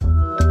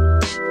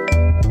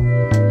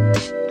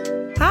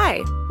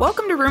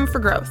Welcome to Room for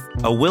Growth,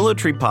 a Willow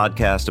Tree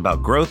podcast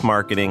about growth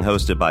marketing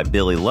hosted by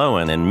Billy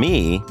Lowen and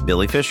me,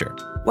 Billy Fisher.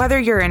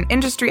 Whether you're an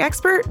industry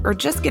expert or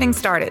just getting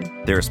started,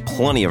 there's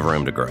plenty of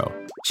room to grow.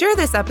 Share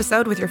this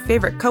episode with your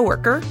favorite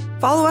coworker,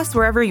 follow us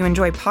wherever you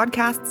enjoy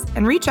podcasts,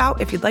 and reach out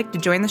if you'd like to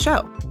join the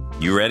show.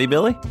 You ready,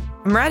 Billy?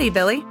 I'm ready,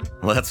 Billy.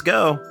 Let's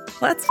go.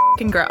 Let's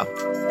f***ing grow.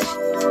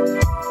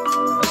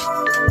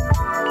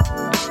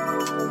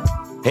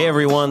 Hey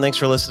everyone, thanks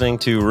for listening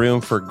to Room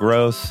for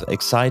Growth.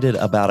 Excited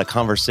about a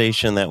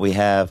conversation that we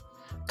have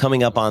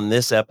coming up on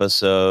this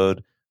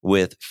episode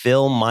with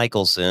Phil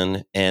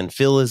Michaelson. And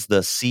Phil is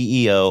the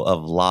CEO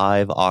of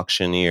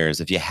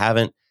LiveAuctioneers. If you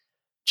haven't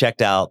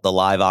checked out the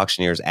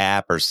LiveAuctioneers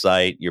app or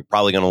site, you're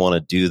probably going to want to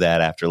do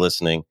that after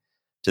listening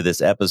to this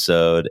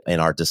episode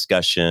and our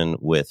discussion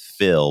with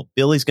Phil.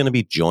 Billy's going to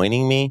be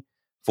joining me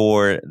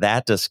for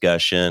that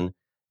discussion.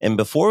 And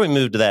before we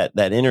move to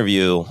that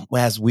interview,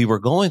 as we were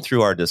going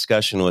through our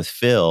discussion with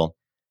Phil,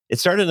 it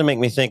started to make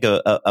me think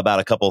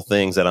about a couple of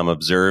things that I'm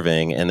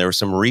observing. And there were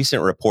some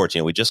recent reports.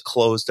 We just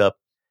closed up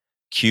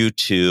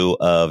Q2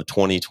 of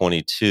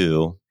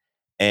 2022,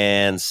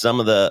 and some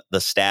of the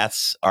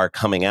stats are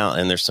coming out.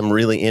 And there's some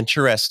really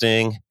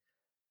interesting,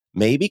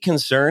 maybe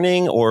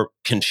concerning or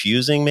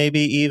confusing,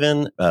 maybe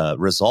even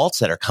results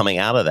that are coming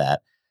out of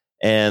that.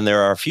 And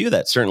there are a few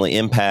that certainly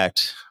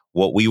impact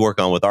what we work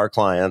on with our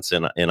clients,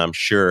 and I'm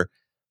sure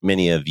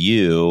many of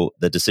you,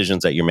 the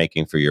decisions that you're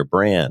making for your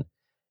brand.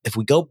 If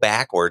we go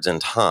backwards in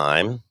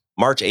time,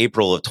 March,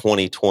 April of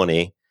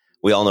 2020,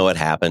 we all know what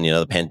happened,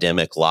 the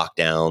pandemic,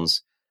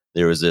 lockdowns.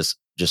 There was this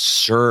just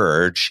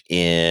surge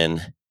in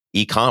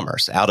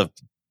e-commerce out of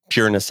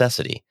pure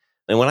necessity.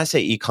 And when I say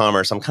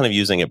e-commerce, I'm kind of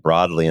using it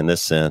broadly in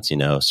this sense,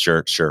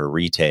 sure,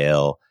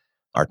 retail,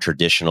 our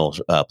traditional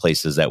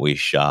places that we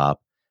shop,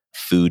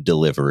 food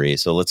delivery.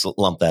 So let's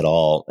lump that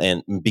all.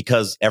 And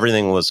because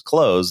everything was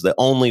closed, the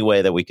only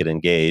way that we could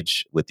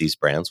engage with these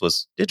brands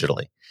was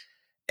digitally.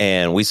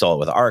 And we saw it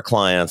with our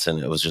clients, and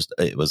it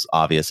was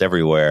obvious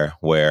everywhere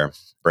where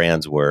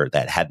brands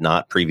that had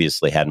not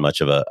previously had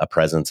much of a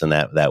presence in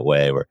that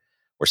way were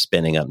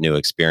spinning up new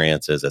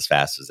experiences as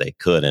fast as they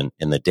could. And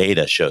the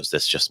data shows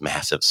this just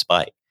massive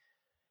spike.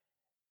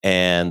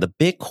 And the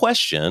big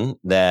question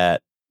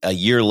that a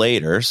year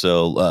later,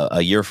 so a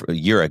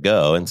year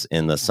ago,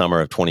 in the summer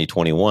of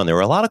 2021, there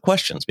were a lot of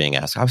questions being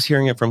asked. I was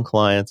hearing it from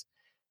clients.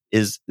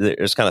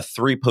 There's kind of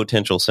three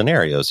potential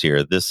scenarios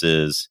here. Is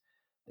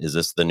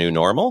this the new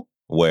normal,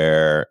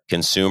 where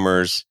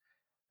consumers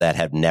that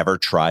have never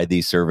tried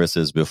these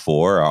services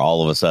before are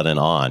all of a sudden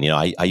on?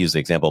 I use the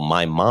example,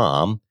 my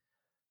mom,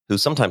 who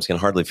sometimes can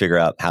hardly figure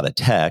out how to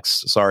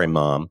text. Sorry,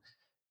 Mom.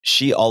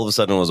 She all of a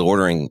sudden was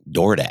ordering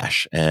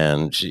DoorDash,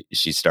 and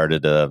she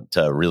started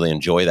to really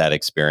enjoy that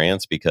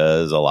experience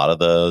because a lot of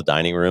the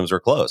dining rooms were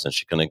closed and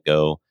she couldn't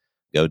go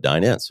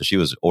dine in. So she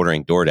was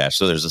ordering DoorDash.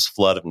 So there's this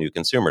flood of new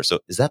consumers. So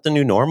is that the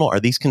new normal? Are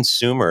these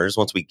consumers,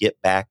 once we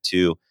get back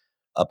to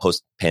a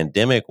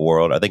post-pandemic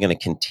world, are they going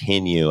to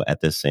continue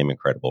at this same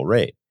incredible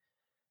rate?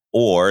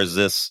 Or is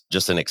this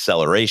just an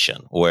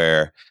acceleration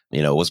where,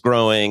 it was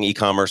growing,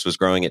 e-commerce was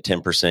growing at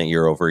 10%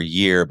 year over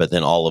year, but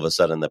then all of a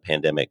sudden the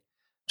pandemic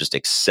just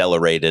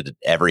accelerated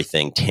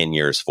everything 10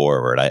 years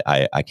forward.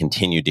 I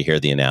continue to hear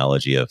the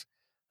analogy of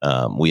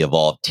we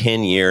evolved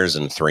 10 years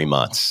and 3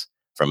 months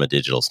from a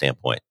digital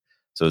standpoint.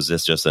 So is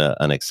this just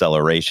an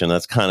acceleration?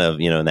 That's kind of,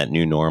 in that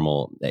new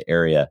normal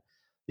area.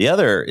 The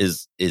other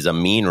is a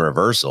mean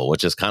reversal,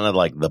 which is kind of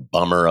like the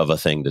bummer of a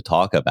thing to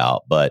talk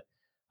about. But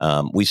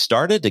we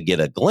started to get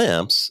a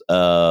glimpse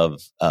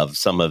of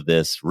some of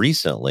this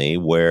recently,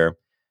 where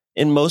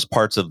in most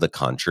parts of the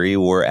country,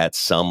 we're at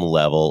some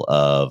level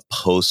of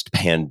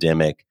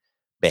post-pandemic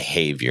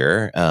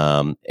behavior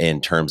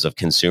in terms of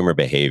consumer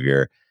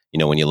behavior.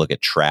 When you look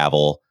at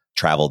travel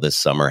this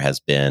summer has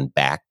been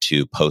back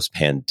to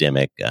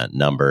post-pandemic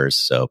numbers.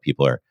 So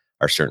people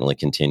are certainly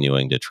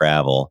continuing to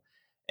travel.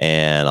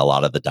 And a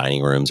lot of the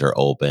dining rooms are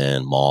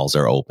open, malls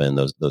are open,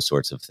 those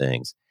sorts of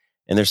things.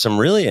 And there's some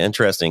really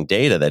interesting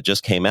data that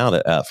just came out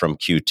from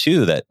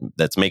Q2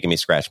 that's making me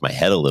scratch my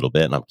head a little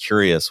bit. And I'm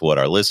curious what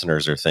our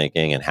listeners are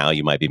thinking and how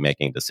you might be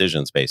making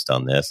decisions based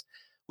on this,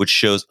 which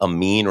shows a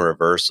mean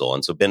reversal.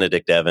 And so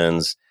Benedict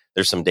Evans,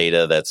 there's some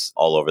data that's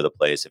all over the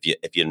place.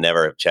 If you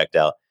never have checked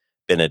out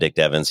Benedict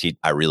Evans,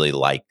 I really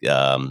like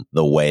the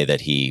way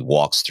that he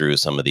walks through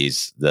some of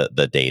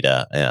the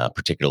data,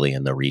 particularly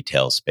in the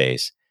retail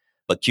space.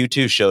 But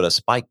Q2 showed a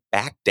spike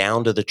back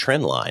down to the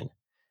trend line.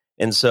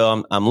 And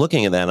so I'm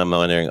looking at that and I'm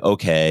wondering,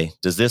 okay,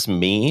 does this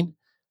mean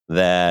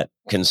that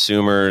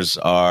consumers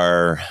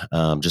are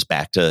just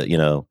back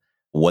to,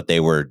 what they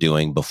were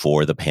doing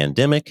before the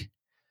pandemic?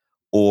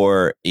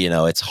 Or,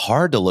 it's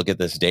hard to look at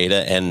this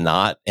data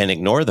and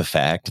ignore the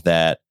fact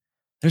that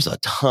there's a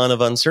ton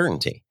of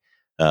uncertainty.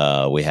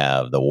 We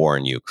have the war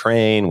in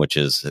Ukraine, which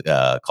is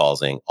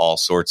causing all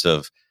sorts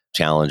of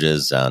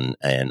challenges and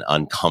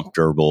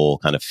uncomfortable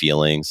kind of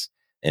feelings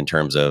in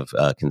terms of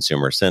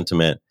consumer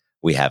sentiment.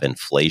 We have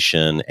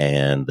inflation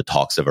and the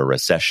talks of a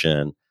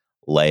recession,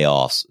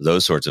 layoffs,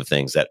 those sorts of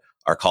things that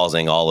are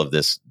causing all of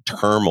this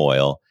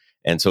turmoil.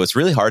 And so it's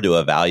really hard to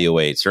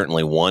evaluate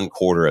certainly one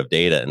quarter of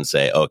data and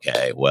say,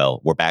 okay,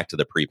 well, we're back to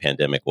the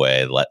pre-pandemic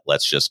way.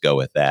 Let's just go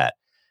with that.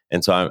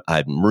 And so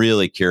I'm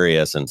really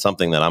curious, and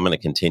something that I'm going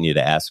to continue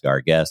to ask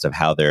our guests of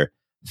how they're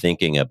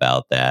thinking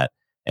about that.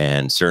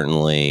 And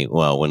certainly,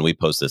 well, when we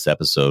post this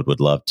episode,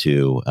 would love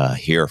to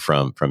hear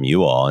from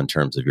you all in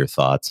terms of your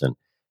thoughts and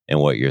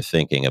what you're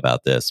thinking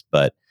about this.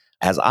 But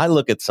as I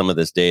look at some of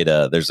this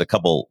data, there's a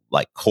couple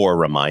like core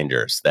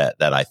reminders that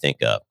I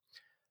think of.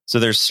 So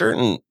there's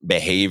certain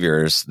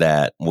behaviors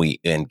that we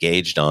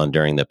engaged on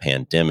during the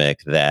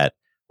pandemic that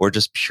were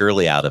just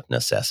purely out of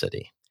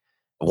necessity.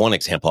 One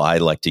example I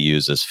like to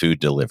use is food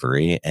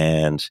delivery.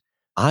 And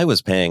I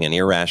was paying an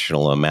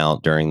irrational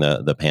amount during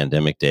the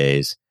pandemic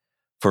days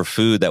for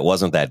food that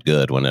wasn't that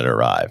good when it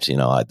arrived.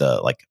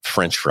 Like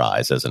French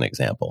fries as an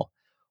example.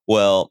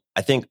 Well,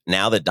 I think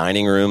now that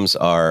dining rooms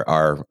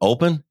are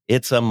open,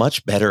 it's a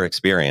much better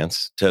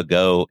experience to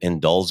go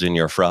indulge in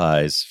your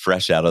fries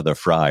fresh out of the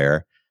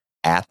fryer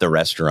at the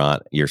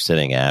restaurant you're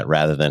sitting at,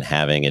 rather than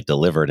having it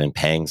delivered and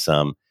paying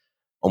some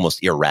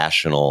almost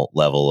irrational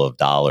level of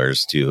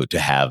dollars to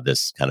have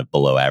this kind of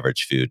below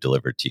average food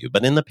delivered to you.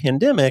 But in the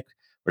pandemic,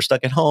 we're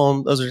stuck at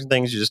home. Those are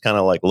things you just kind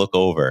of like look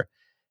over.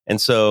 And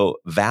so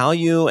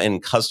value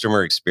and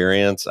customer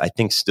experience, I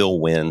think, still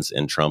wins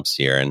and trumps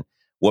here. And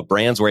what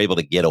brands were able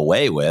to get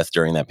away with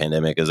during that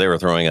pandemic is they were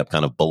throwing up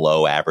kind of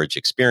below average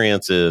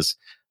experiences.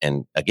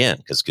 And again,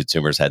 because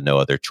consumers had no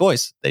other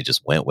choice, they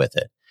just went with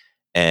it.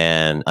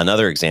 And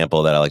another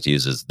example that I like to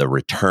use is the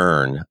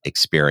return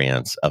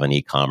experience of an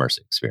e-commerce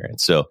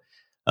experience. So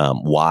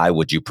why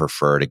would you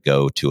prefer to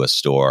go to a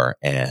store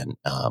and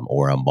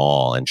or a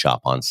mall and shop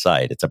on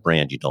site? It's a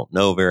brand you don't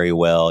know very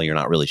well. You're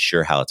not really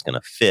sure how it's going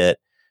to fit.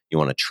 You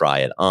want to try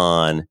it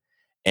on.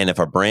 And if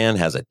a brand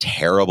has a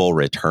terrible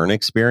return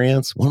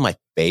experience, one of my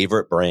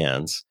favorite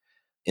brands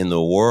in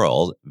the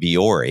world,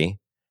 Viore,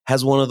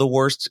 has one of the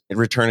worst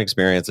return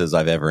experiences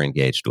I've ever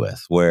engaged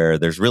with, where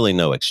there's really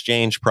no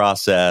exchange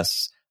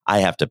process. I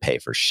have to pay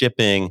for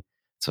shipping.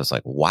 So it's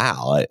like,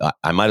 wow,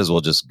 I might as well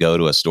just go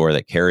to a store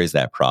that carries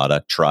that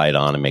product, try it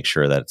on and make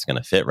sure that it's going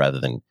to fit, rather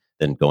than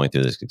going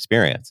through this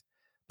experience.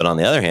 But on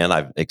the other hand,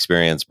 I've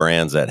experienced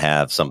brands that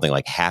have something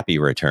like Happy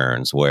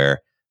Returns,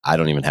 where I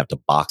don't even have to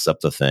box up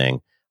the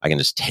thing. I can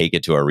just take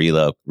it to a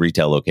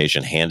retail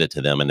location, hand it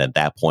to them, and at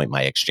that point,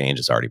 my exchange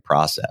is already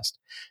processed.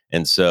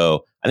 And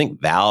so I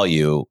think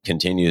value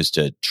continues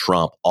to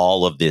trump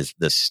all of the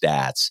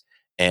stats.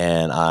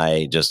 And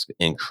I just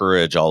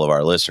encourage all of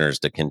our listeners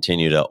to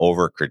continue to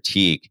over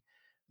critique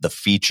the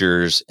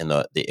features and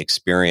the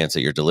experience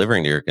that you're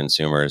delivering to your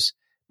consumers.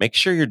 Make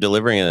sure you're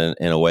delivering it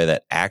in a way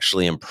that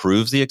actually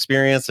improves the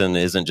experience and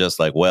isn't just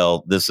like,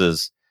 well, this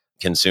is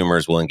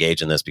consumers will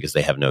engage in this because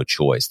they have no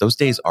choice. Those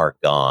days are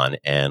gone,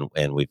 and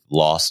we've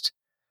lost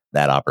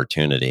that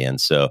opportunity. And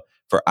so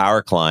for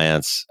our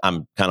clients,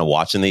 I'm kind of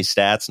watching these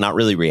stats, not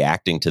really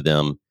reacting to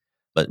them,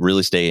 but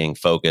really staying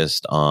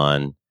focused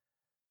on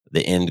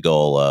the end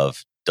goal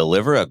of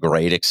deliver a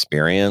great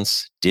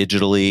experience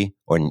digitally,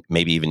 or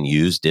maybe even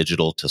use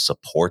digital to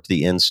support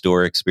the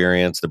in-store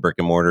experience, the brick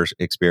and mortar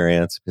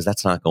experience, because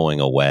that's not going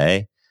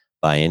away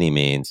by any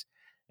means.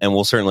 And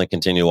we'll certainly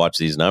continue to watch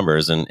these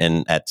numbers.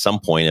 And at some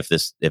point, if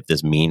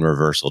this mean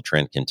reversal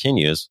trend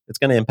continues, it's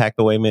going to impact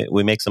the way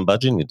we make some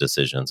budgeting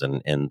decisions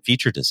and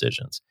feature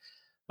decisions.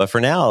 But for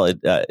now,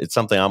 it's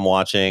something I'm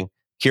watching.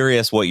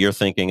 Curious what you're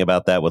thinking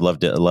about that. Would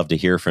love to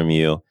hear from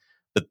you.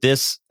 But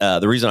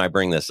the reason I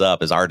bring this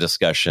up is our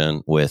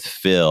discussion with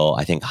Phil,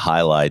 I think,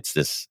 highlights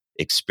this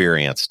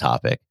experience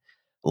topic.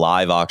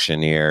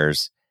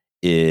 LiveAuctioneers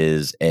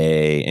is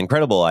a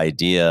incredible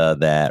idea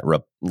that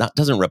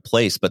doesn't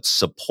replace, but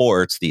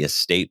supports the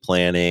estate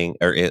planning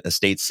or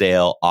estate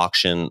sale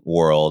auction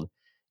world.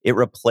 It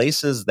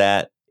replaces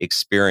that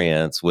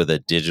experience with a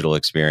digital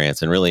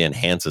experience and really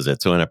enhances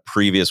it. So in a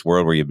previous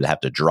world where you'd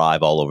have to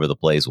drive all over the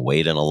place,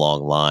 wait in a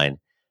long line,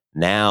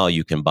 now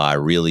you can buy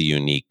really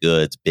unique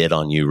goods, bid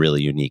on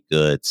really unique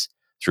goods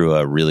through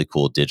a really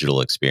cool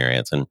digital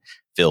experience. And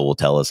Phil will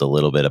tell us a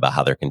little bit about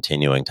how they're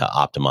continuing to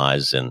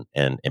optimize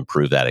and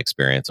improve that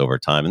experience over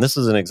time. And this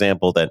is an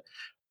example that,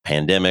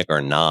 pandemic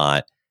or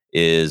not,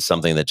 is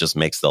something that just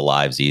makes the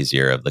lives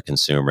easier of the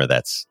consumer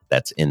that's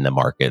in the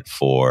market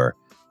for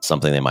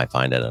something they might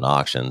find at an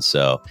auction.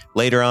 So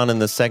later on in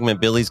the segment,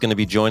 Billy's going to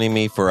be joining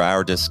me for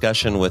our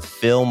discussion with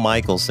Phil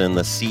Michaelson,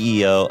 the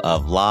CEO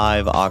of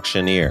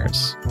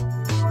LiveAuctioneers.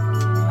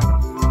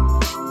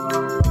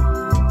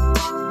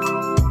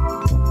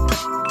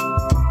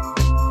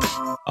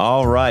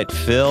 All right,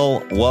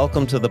 Phil,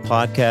 welcome to the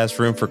podcast,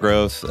 Room for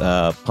Growth.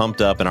 Pumped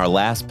up. In our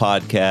last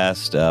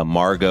podcast,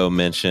 Margot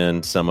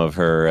mentioned some of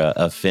her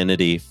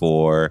affinity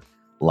for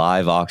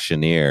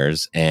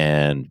LiveAuctioneers,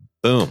 and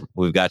boom,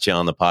 we've got you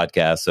on the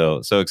podcast.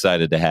 So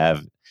excited to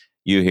have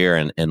you here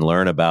and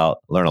learn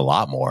a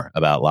lot more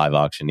about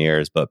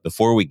LiveAuctioneers. But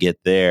before we get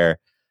there,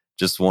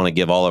 just want to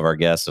give all of our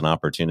guests an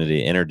opportunity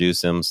to introduce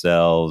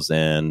themselves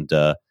and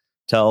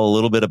tell a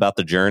little bit about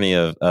the journey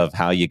of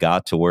how you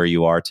got to where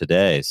you are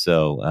today.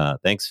 So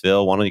thanks,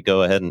 Phil. Why don't you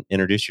go ahead and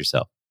introduce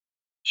yourself?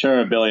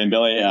 Sure, Billy and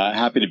Billy.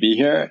 Happy to be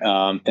here.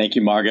 Thank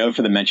you, Margot,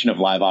 for the mention of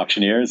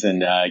LiveAuctioneers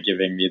and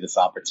giving me this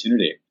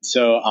opportunity.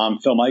 So I'm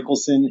Phil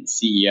Michaelson,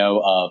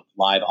 CEO of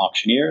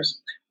LiveAuctioneers.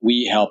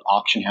 We help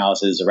auction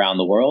houses around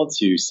the world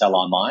to sell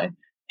online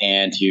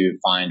and to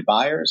find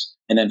buyers.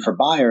 And then for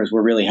buyers,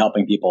 we're really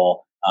helping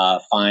people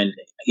find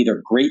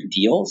either great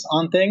deals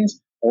on things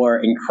or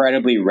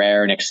incredibly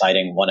rare and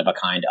exciting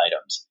one-of-a-kind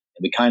items.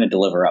 And we kind of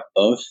deliver up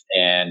both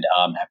and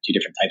have two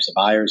different types of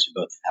buyers who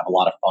both have a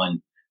lot of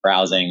fun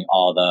browsing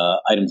all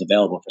the items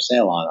available for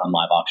sale on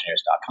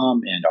liveauctioneers.com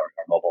and our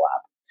mobile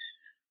app.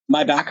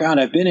 My background,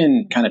 I've been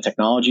in kind of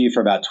technology for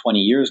about 20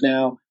 years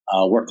now,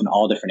 worked in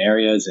all different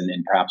areas, and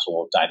perhaps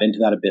we'll dive into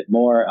that a bit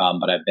more.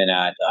 But I've been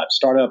at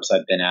startups.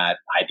 I've been at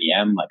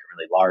IBM, like a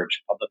really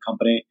large public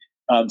company.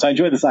 So I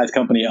enjoy the size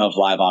company of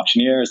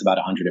LiveAuctioneers, about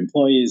 100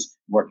 employees,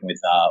 working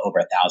with over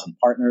 1,000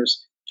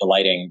 partners,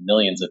 delighting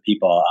millions of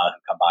people who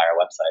come by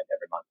our website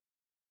every month.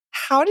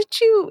 How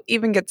did you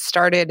even get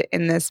started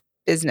in this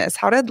business?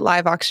 How did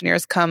Live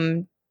Auctioneers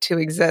come to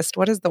exist?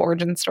 What is the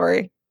origin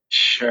story?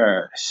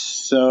 Sure.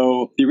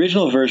 So the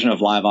original version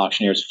of Live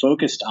Auctioneers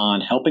focused on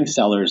helping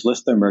sellers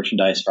list their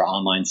merchandise for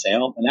online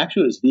sale, and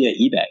actually it was via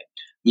eBay.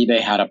 eBay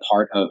had a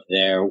part of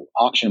their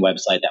auction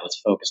website that was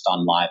focused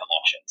on live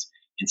auctions.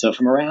 And so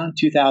from around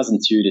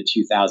 2002 to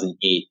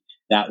 2008,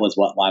 that was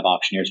what Live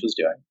Auctioneers was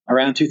doing.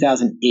 Around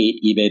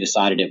 2008, eBay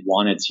decided it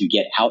wanted to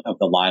get out of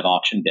the live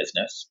auction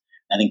business.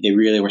 I think they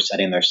really were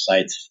setting their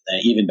sights,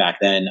 even back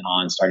then,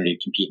 on starting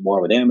to compete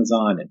more with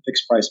Amazon and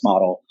fixed price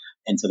model.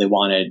 And so they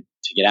wanted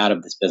to get out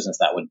of this business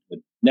that would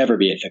never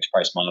be a fixed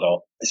price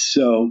model.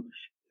 So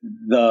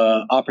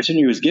the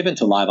opportunity was given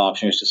to Live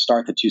Auctioneers to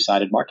start the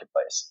two-sided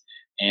marketplace.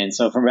 And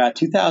so from about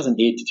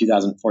 2008 to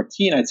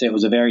 2014, I'd say it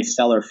was a very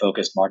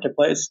seller-focused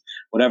marketplace.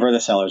 Whatever the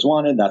sellers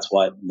wanted, that's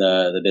what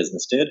the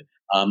business did.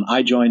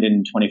 I joined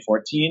in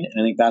 2014,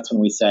 and I think that's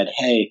when we said,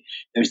 hey,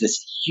 there's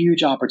this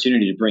huge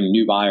opportunity to bring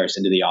new buyers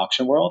into the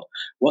auction world.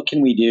 What can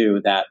we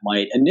do that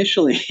might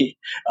initially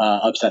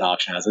upset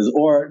auction houses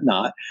or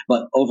not,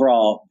 but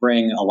overall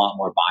bring a lot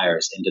more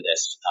buyers into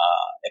this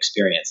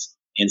experience?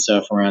 And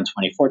so from around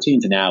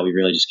 2014 to now, we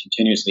really just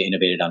continuously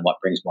innovated on what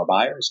brings more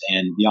buyers.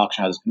 And the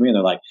auction houses come in,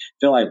 they're like,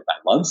 Phil, I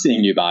love seeing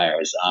new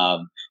buyers.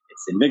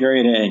 It's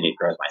invigorating. It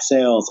grows my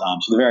sales.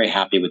 So they're very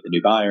happy with the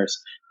new buyers.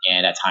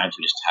 And at times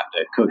we just have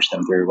to coach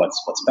them through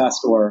what's best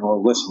or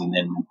listen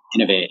and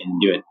innovate and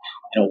do it,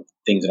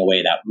 things in a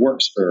way that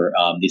works for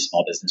these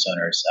small business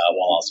owners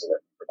while also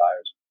working for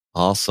buyers.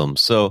 Awesome.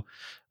 So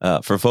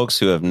for folks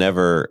who have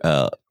never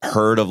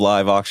heard of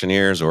Live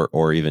Auctioneers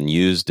or even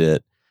used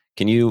it,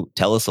 can you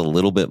tell us a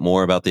little bit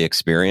more about the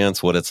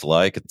experience, what it's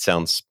like? It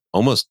sounds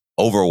almost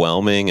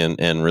overwhelming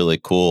and really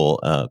cool,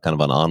 kind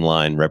of an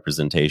online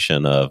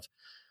representation of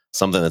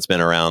something that's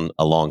been around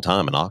a long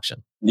time, an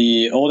auction.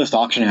 The oldest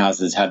auction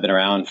houses have been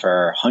around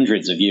for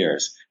hundreds of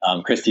years.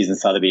 Christie's and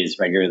Sotheby's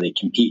regularly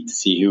compete to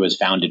see who was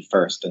founded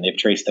first, and they've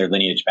traced their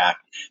lineage back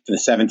to the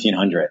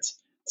 1700s.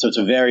 So it's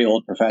a very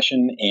old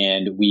profession,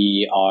 and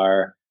we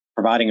are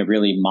providing a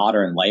really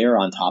modern layer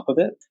on top of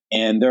it.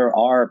 And there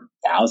are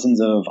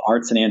thousands of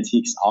arts and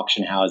antiques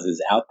auction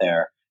houses out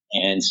there.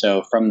 And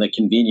so from the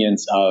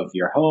convenience of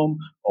your home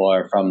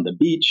or from the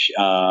beach,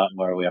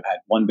 where we have had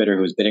one bidder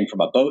who was bidding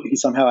from a boat, he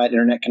somehow had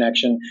internet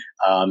connection,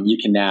 you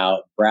can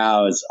now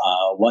browse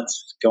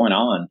what's going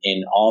on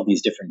in all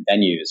these different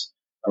venues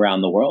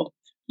around the world.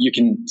 You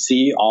can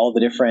see all the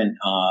different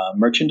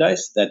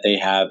merchandise that they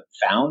have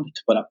found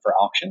to put up for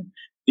auction.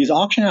 These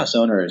auction house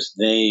owners,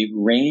 they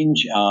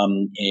range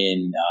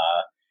in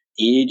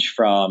age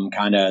from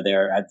kind of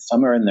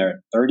some are in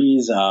their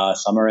 30s,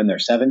 some are in their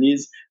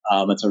 70s.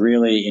 It's a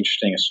really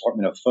interesting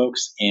assortment of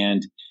folks,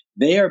 and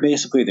they are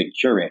basically the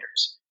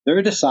curators.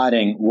 They're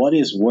deciding what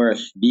is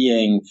worth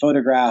being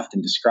photographed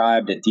and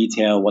described at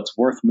detail, what's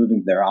worth moving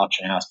to their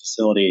auction house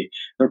facility.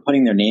 They're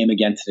putting their name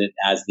against it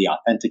as the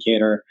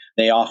authenticator.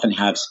 They often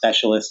have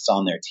specialists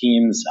on their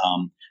teams.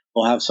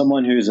 They'll have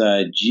someone who's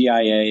a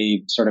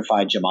GIA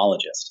certified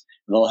gemologist.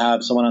 They'll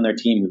have someone on their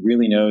team who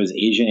really knows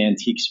Asian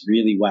antiques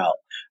really well.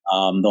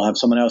 They'll have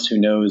someone else who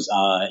knows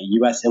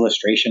U.S.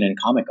 illustration and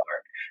comic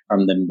art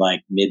from the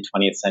mid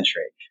 20th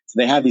century.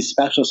 So they have these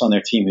specialists on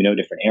their team who know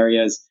different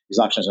areas. These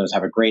auction owners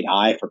have a great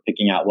eye for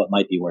picking out what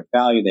might be worth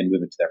value. They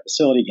move it to their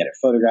facility, get it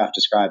photographed,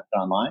 described, put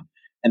online.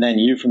 And then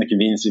you, from the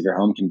convenience of your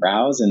home, can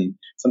browse. And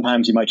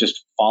sometimes you might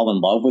just fall in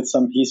love with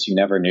some piece you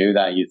never knew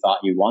that you thought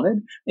you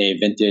wanted. A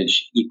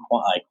vintage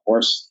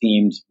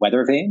horse-themed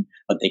weather vane,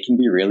 but they can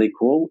be really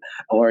cool.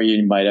 Or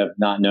you might have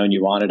not known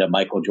you wanted a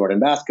Michael Jordan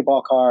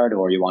basketball card,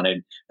 or you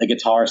wanted a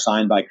guitar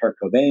signed by Kurt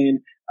Cobain.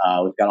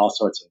 We've got all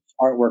sorts of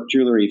artwork,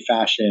 jewelry,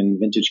 fashion,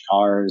 vintage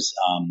cars,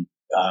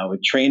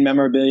 with train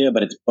memorabilia,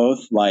 but it's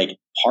both like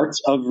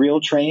parts of real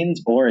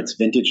trains or it's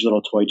vintage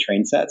little toy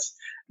train sets.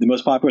 The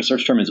most popular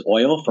search term is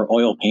oil for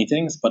oil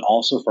paintings, but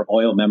also for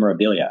oil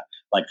memorabilia,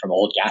 like from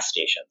old gas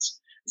stations.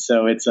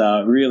 So it's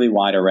a really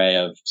wide array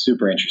of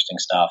super interesting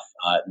stuff,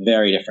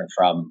 very different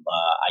from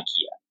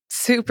IKEA.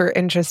 Super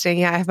interesting.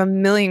 Yeah, I have a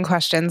million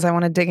questions. I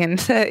want to dig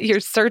into your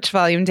search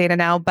volume data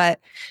now,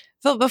 but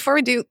Phil, before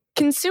we do,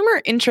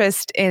 consumer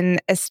interest in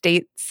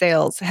estate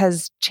sales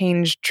has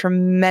changed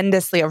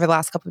tremendously over the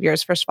last couple of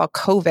years. First of all,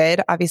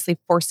 COVID, obviously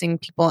forcing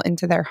people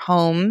into their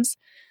homes,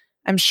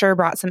 I'm sure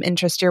brought some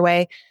interest your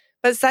way.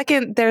 But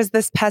second, there's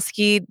this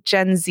pesky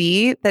Gen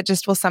Z that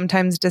just will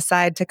sometimes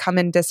decide to come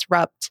and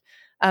disrupt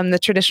the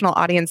traditional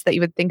audience that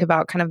you would think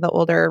about, kind of the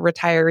older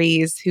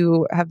retirees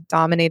who have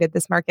dominated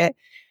this market.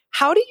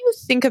 How do you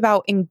think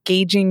about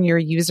engaging your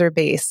user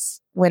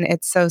base when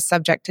it's so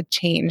subject to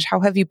change?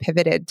 How have you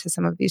pivoted to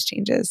some of these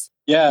changes?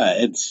 Yeah,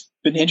 it's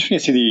been interesting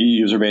to see the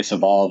user base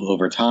evolve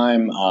over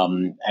time.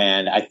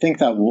 And I think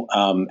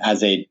that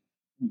as a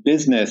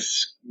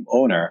business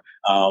owner,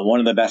 one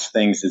of the best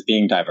things is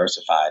being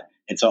diversified.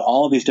 And so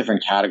all of these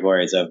different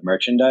categories of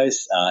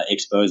merchandise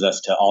expose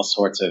us to all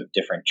sorts of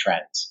different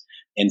trends.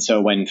 And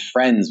so when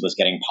Friends was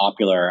getting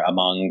popular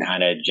among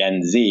kind of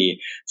Gen Z,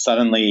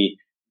 suddenly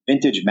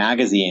vintage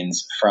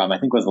magazines from I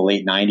think it was the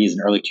late 90s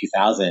and early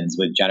 2000s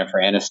with Jennifer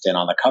Aniston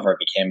on the cover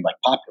became like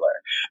popular.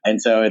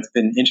 And so it's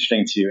been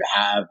interesting to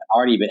have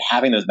already been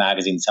having those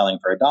magazines selling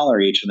for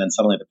 $1 each, and then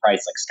suddenly the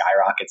price like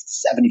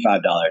skyrockets to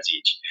 $75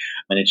 each.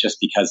 And it's just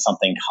because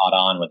something caught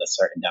on with a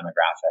certain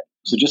demographic.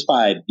 So just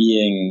by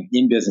being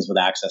in business with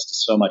access to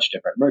so much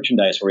different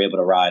merchandise, we're able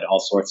to ride all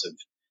sorts of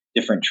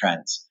different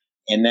trends.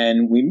 And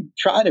then we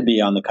try to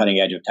be on the cutting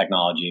edge of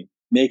technology,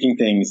 making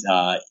things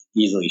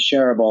easily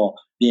shareable,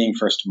 being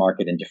first to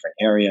market in different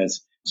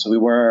areas. So we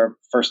were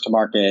first to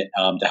market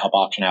to help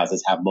auction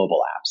houses have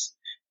mobile apps.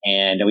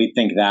 And we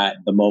think that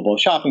the mobile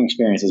shopping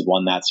experience is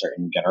one that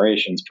certain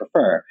generations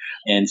prefer.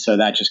 And so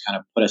that just kind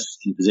of put us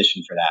in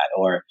position for that.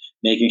 Or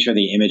making sure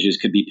the images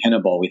could be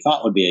pinnable, we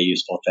thought would be a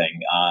useful thing,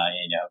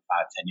 5-10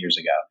 years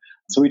ago.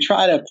 So we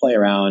try to play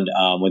around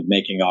with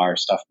making our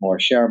stuff more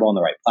shareable on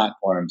the right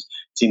platforms.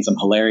 Seen some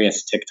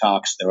hilarious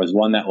TikToks. There was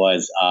one that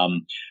was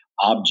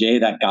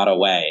Objet that got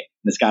away.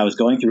 This guy was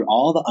going through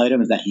all the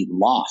items that he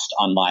lost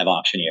on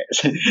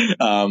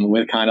LiveAuctioneers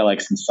with kind of like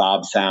some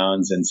sob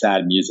sounds and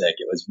sad music.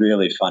 It was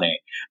really funny.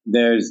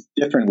 There's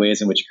different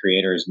ways in which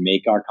creators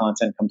make our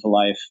content come to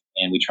life,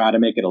 and we try to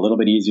make it a little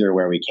bit easier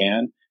where we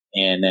can,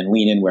 and then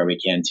lean in where we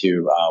can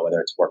too, whether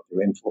it's work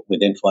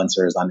with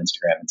influencers on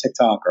Instagram and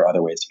TikTok or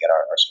other ways to get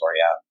our story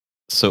out.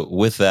 So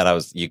with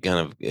that, you kind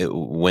of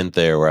went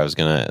there where I was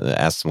going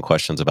to ask some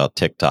questions about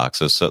TikTok.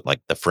 So like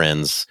the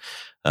Friends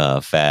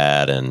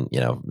fad, and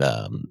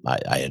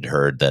I had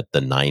heard that the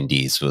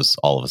 90s was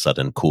all of a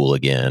sudden cool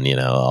again.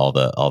 All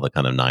the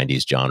kind of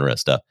 90s genre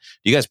stuff.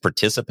 Do you guys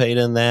participate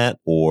in that,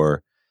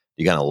 or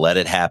you kind of let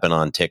it happen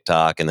on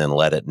TikTok and then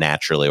let it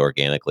naturally,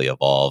 organically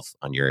evolve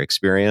on your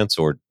experience?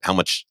 Or how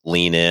much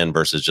lean in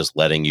versus just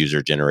letting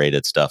user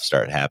generated stuff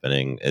start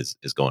happening is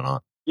going on?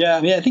 Yeah,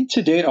 I mean, I think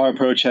to date, our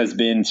approach has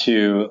been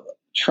to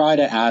try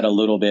to add a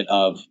little bit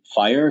of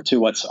fire to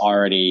what's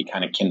already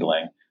kind of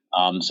kindling.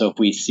 So if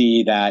we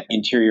see that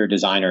interior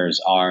designers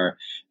are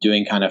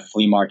doing kind of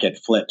flea market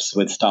flips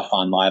with stuff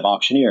on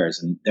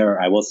LiveAuctioneers, and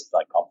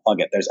I'll plug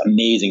it. There's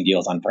amazing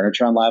deals on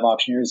furniture on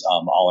LiveAuctioneers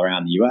all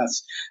around the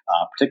U.S.,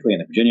 particularly in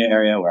the Virginia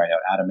area where I know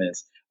Adam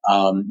is,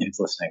 who's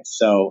listening.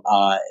 So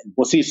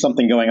we'll see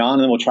something going on,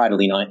 and then we'll try to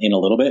lean in a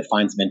little bit,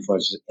 find some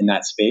influencers in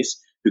that space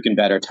who can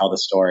better tell the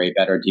story,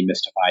 better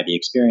demystify the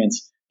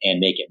experience, and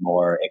make it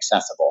more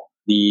accessible.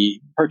 The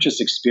purchase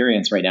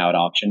experience right now at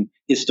auction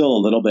is still a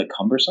little bit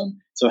cumbersome.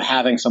 So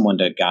having someone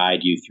to guide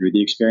you through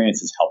the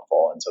experience is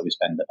helpful. And so we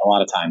spend a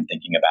lot of time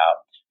thinking about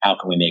how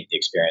can we make the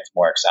experience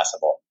more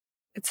accessible.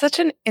 It's such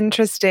an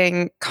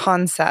interesting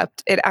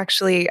concept. It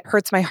actually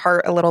hurts my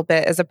heart a little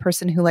bit as a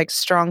person who likes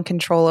strong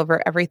control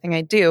over everything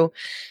I do.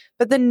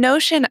 But the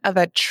notion of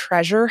a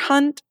treasure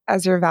hunt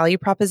as your value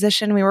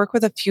proposition, we work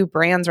with a few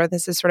brands where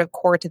this is sort of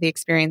core to the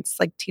experience,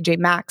 like TJ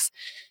Maxx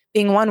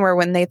being one where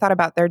when they thought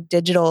about their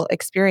digital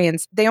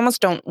experience, they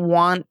almost don't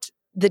want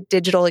the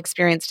digital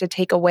experience to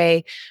take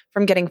away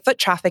from getting foot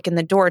traffic in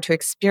the door to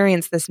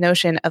experience this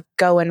notion of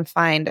go and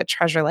find a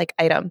treasure-like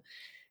item.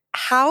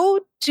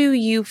 How do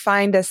you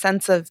find a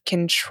sense of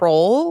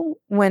control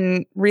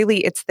when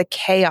really it's the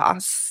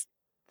chaos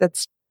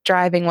that's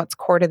driving what's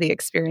core to the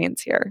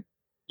experience here?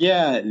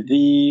 Yeah,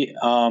 the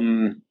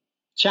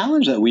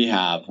challenge that we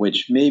have,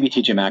 which maybe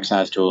TJ Maxx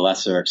has to a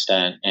lesser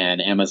extent and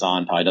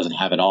Amazon probably doesn't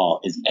have at all,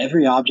 is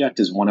every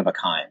object is one of a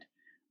kind.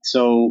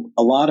 So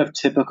a lot of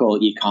typical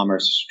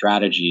e-commerce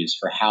strategies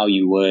for how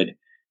you would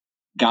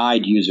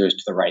guide users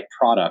to the right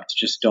product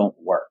just don't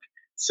work.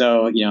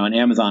 So, on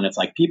Amazon, it's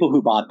like people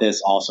who bought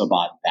this also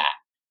bought that.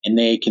 And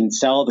they can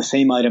sell the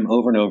same item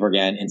over and over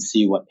again and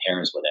see what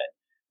pairs with it.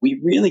 We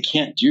really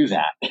can't do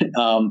that.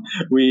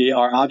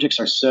 Our objects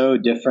are so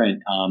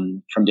different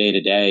from day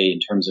to day in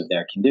terms of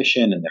their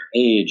condition and their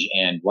age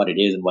and what it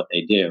is and what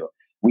they do.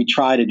 We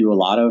try to do a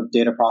lot of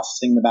data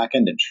processing in the back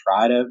end to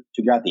try to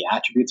figure out the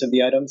attributes of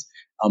the items,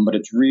 but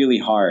it's really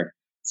hard.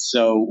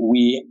 So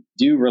we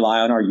do rely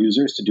on our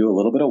users to do a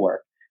little bit of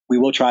work. we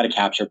will try to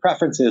capture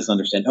preferences,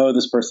 understand, oh,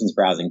 this person's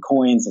browsing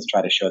coins. Let's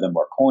try to show them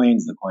more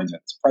coins. The coins are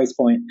at this price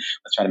point.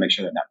 Let's try to make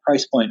sure that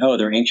price point, oh,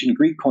 they're ancient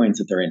Greek coins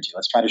that they're into.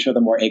 Let's try to show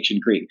them more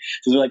ancient Greek.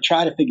 So they're like,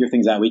 try to figure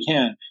things out we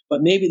can,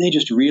 but maybe they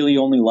just really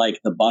only like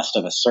the bust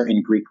of a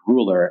certain Greek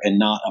ruler and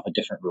not of a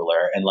different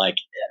ruler. And like,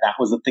 that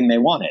was the thing they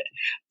wanted.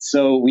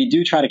 So we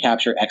do try to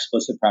capture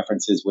explicit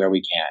preferences where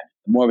we can.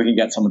 The more we can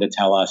get someone to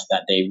tell us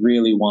that they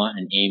really want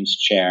an Ames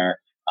chair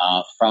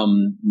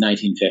from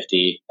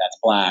 1950, that's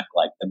black,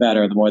 like the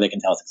better. The more they can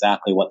tell us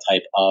exactly what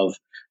type of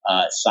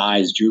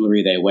size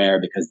jewelry they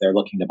wear because they're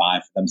looking to buy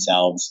for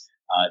themselves,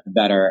 the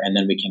better. And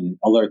then we can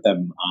alert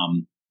them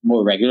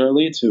more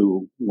regularly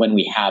to when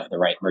we have the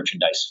right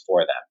merchandise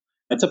for them.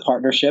 It's a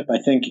partnership.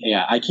 I think,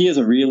 IKEA is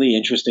a really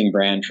interesting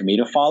brand for me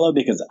to follow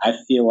because I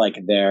feel like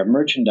their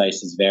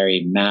merchandise is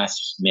very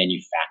mass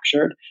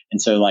manufactured.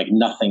 And so like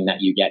nothing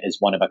that you get is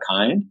one of a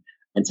kind.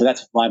 And so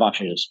that's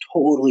LiveAuctioneers is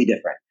totally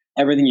different.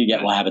 Everything you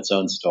get will have its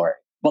own story.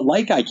 But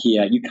like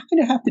IKEA, you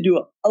kind of have to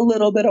do a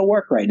little bit of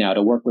work right now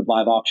to work with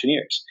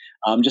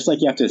LiveAuctioneers. Just like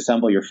you have to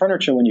assemble your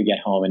furniture when you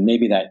get home, and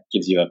maybe that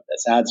gives you a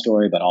sad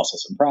story, but also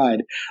some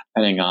pride,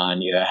 depending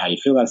on how you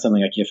feel about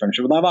something like IKEA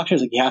furniture. With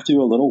LiveAuctioneers, like you have to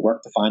do a little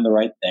work to find the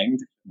right thing,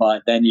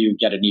 but then you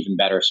get an even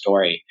better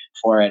story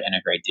for it and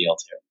a great deal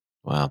too.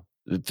 Wow.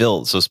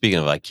 Phil, so speaking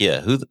of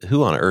IKEA,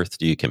 who on earth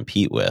do you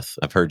compete with?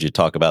 I've heard you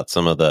talk about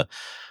some of the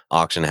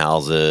auction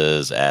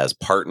houses as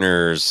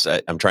partners.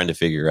 I'm trying to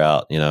figure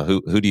out,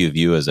 who do you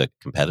view as a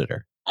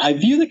competitor? I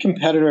view the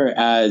competitor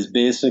as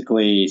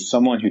basically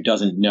someone who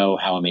doesn't know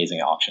how amazing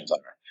auctions are.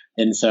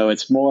 And so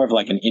it's more of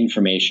like an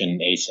information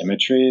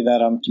asymmetry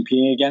that I'm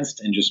competing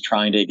against and just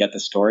trying to get the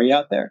story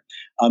out there.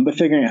 But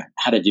figuring out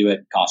how to do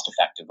it cost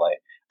effectively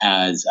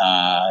as,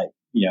 I'll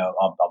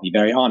be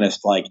very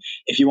honest. Like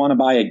if you want to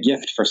buy a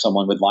gift for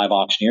someone with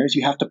LiveAuctioneers,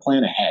 you have to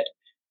plan ahead.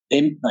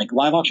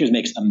 LiveAuctioneers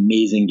makes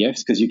amazing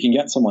gifts because you can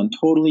get someone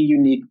totally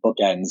unique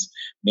bookends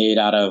made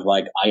out of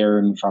like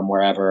iron from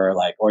wherever,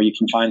 or you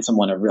can find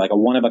someone a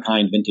one of a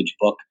kind vintage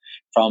book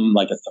from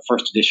like the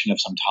first edition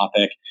of some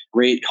topic,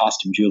 great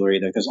costume jewelry.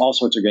 There's all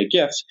sorts of great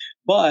gifts,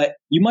 but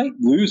you might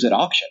lose at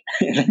auction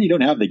and then you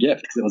don't have the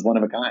gift because it was one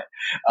of a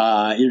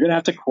kind. You're going to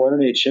have to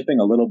coordinate shipping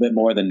a little bit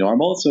more than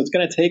normal. So it's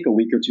going to take a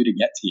week or two to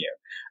get to you.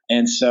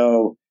 And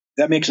so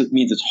that means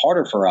it's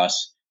harder for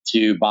us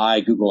to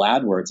buy Google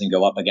AdWords and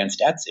go up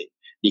against Etsy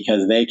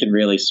because they can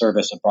really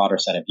service a broader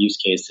set of use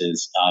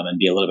cases and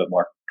be a little bit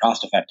more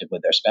cost effective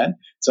with their spend.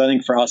 So I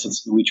think for us,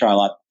 we try a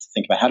lot to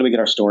think about how do we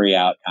get our story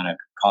out kind of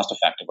cost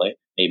effectively.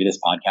 Maybe this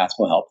podcast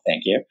will help.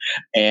 Thank you.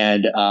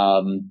 And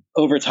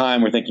over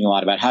time, we're thinking a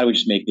lot about how do we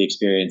just make the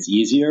experience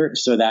easier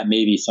so that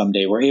maybe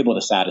someday we're able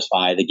to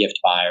satisfy the gift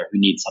buyer who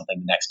needs something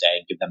the next day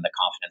and give them the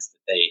confidence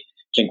that they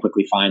can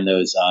quickly find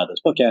those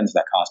bookends,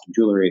 that costume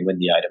jewelry, and win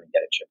the item and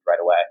get it shipped right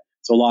away.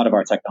 So a lot of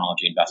our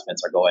technology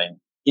investments are going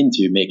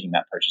into making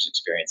that purchase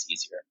experience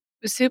easier.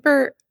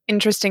 Super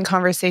interesting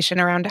conversation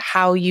around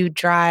how you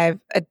drive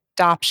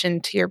adoption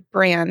to your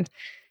brand.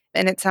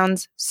 And it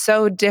sounds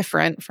so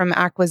different from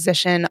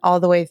acquisition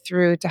all the way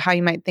through to how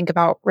you might think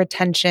about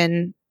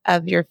retention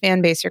of your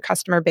fan base, your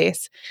customer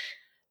base.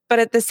 But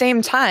at the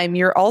same time,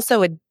 you're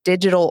also a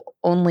digital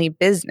only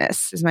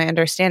business, is my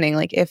understanding.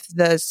 Like if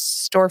the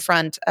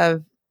storefront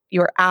of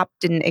your app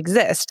didn't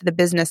exist, the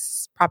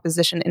business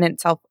proposition in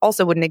itself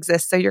also wouldn't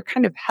exist. So you're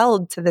kind of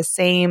held to the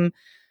same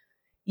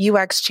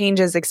UX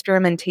changes,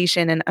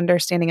 experimentation, and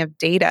understanding of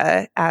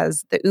data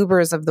as the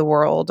Ubers of the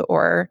world,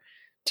 or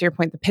to your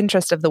point, the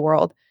Pinterest of the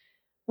world.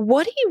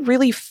 What do you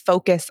really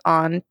focus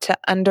on to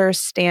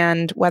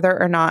understand whether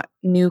or not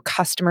new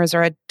customers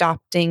are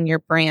adopting your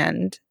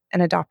brand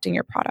and adopting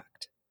your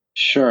product?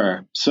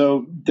 Sure.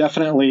 So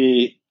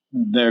definitely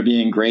there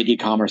being great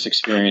e-commerce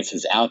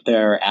experiences out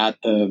there at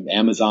the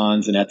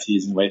Amazons and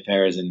Etsy's and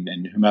Wayfairs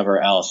and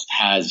whomever else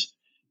has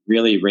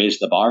really raised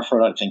the bar for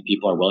what I think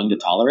people are willing to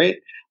tolerate.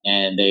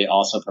 And they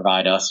also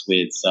provide us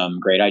with some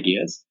great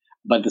ideas.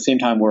 But at the same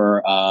time,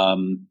 we're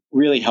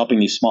really helping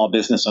these small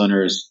business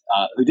owners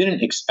who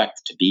didn't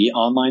expect to be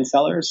online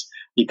sellers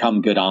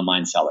become good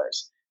online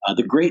sellers.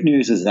 The great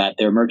news is that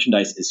their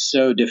merchandise is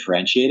so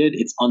differentiated,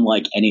 it's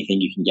unlike anything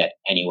you can get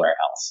anywhere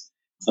else.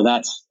 So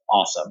that's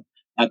awesome.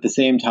 At the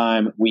same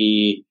time,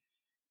 we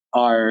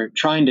are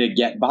trying to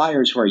get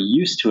buyers who are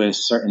used to a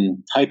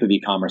certain type of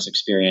e-commerce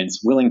experience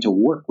willing to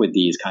work with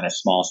these kind of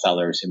small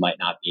sellers who might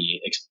not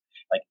be,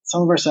 like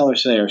some of our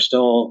sellers today are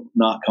still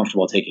not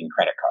comfortable taking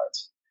credit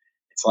cards.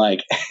 It's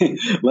like,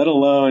 let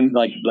alone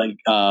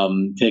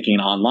taking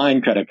an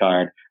online credit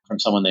card from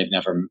someone they've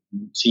never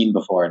seen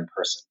before in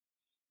person.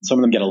 Some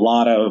of them get a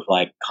lot of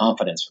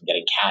confidence from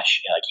getting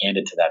cash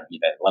handed to them,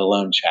 even let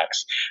alone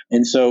checks.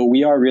 And so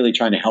we are really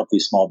trying to help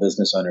these small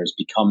business owners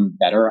become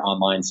better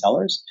online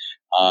sellers.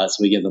 So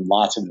we give them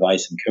lots of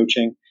advice and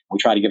coaching. We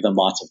try to give them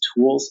lots of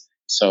tools.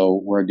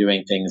 So we're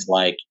doing things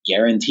like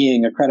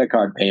guaranteeing a credit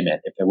card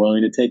payment if they're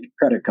willing to take a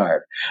credit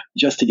card,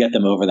 just to get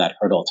them over that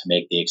hurdle to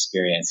make the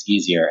experience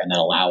easier and then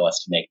allow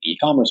us to make the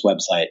e-commerce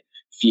website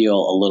feel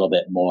a little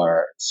bit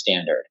more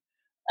standard.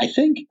 I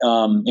think,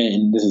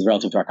 and this is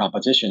relative to our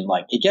competition,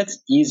 like it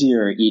gets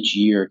easier each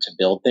year to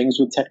build things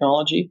with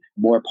technology.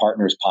 More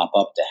partners pop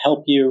up to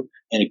help you.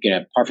 And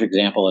again, a perfect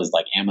example is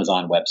like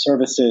Amazon Web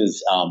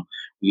Services.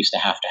 We used to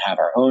have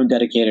our own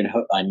dedicated,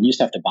 you used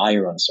to have to buy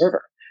your own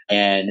server.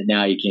 And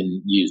now you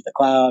can use the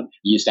cloud.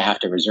 You used to have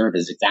to reserve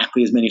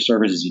exactly as many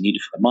servers as you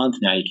needed for the month.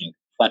 Now you can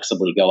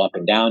flexibly go up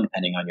and down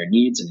depending on your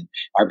needs. And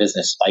our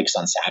business spikes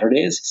on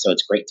Saturdays. So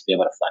it's great to be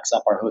able to flex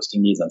up our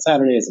hosting needs on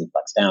Saturdays and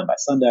flex down by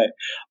Sunday.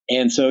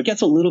 And so it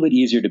gets a little bit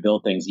easier to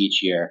build things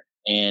each year.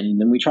 And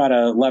then we try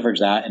to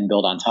leverage that and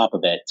build on top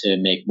of it to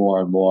make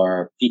more and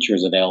more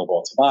features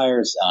available to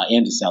buyers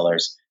and to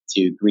sellers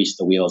to grease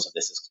the wheels of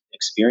this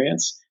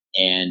experience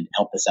and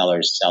help the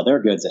sellers sell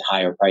their goods at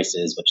higher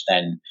prices, which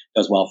then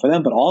does well for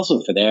them, but also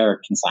for their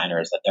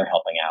consigners that they're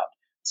helping out.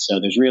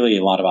 So there's really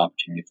a lot of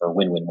opportunity for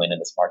win-win-win in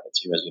this market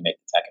too as we make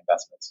the tech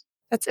investments.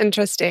 That's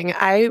interesting.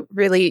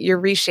 You're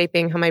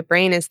reshaping how my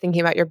brain is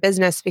thinking about your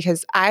business,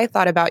 because I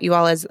thought about you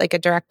all as like a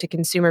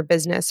direct-to-consumer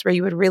business where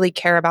you would really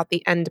care about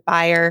the end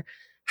buyer,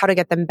 how to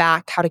get them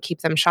back, how to keep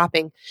them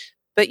shopping.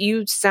 But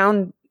you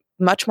sound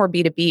much more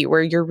B2B,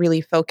 where you're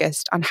really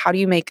focused on how do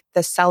you make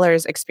the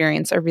seller's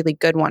experience a really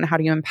good one? How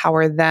do you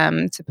empower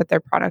them to put their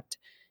product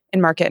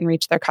in market and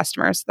reach their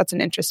customers? That's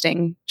an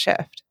interesting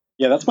shift.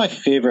 Yeah, that's my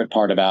favorite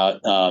part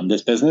about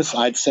this business.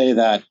 I'd say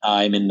that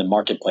I'm in the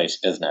marketplace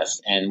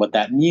business. And what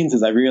that means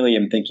is I really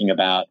am thinking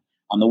about,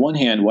 on the one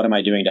hand, what am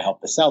I doing to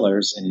help the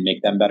sellers and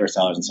make them better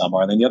sellers and sell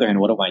more? And on the other hand,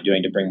 what am I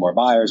doing to bring more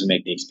buyers and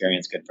make the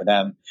experience good for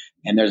them?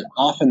 And there's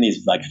often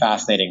these like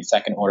fascinating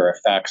second order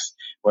effects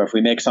where if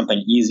we make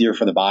something easier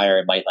for the buyer,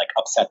 it might like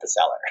upset the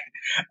seller.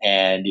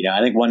 And,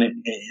 I think one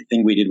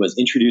thing we did was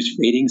introduce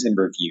ratings and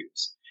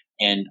reviews.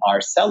 And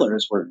our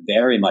sellers were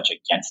very much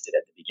against it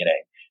at the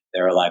beginning.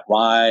 They were like,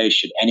 why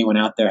should anyone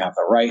out there have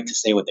the right to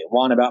say what they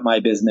want about my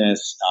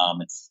business?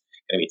 It's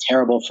going to be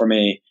terrible for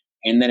me.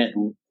 And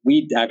then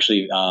we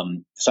actually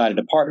decided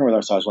to partner with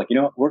our sellers. Like,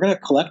 we're going to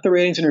collect the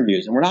ratings and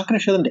reviews, and we're not going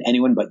to show them to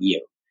anyone but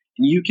you.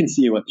 And you can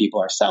see what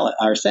people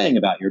are saying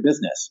about your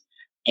business.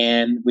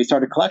 And we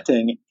started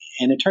collecting,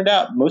 and it turned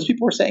out most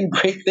people were saying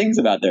great things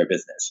about their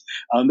business.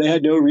 They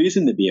had no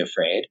reason to be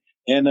afraid.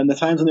 And then the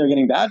times when they were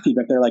getting bad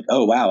feedback, they're like,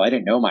 oh, wow, I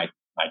didn't know my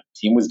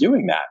team was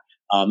doing that.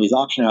 These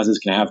auction houses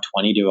can have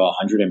 20 to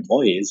 100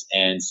 employees.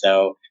 And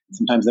so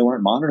sometimes they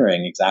weren't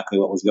monitoring exactly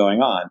what was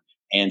going on.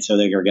 And so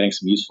they were getting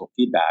some useful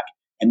feedback.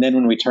 And then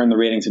when we turned the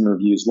ratings and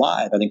reviews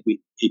live, I think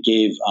it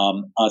gave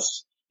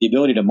us the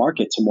ability to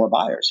market to more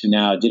buyers who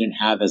now didn't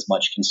have as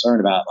much concern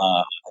about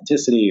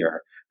authenticity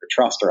or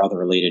trust or other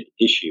related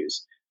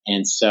issues.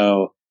 And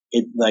so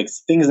it like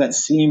things that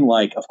seem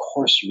like, of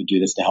course you would do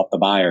this to help the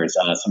buyers.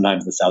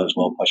 Sometimes the sellers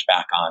will push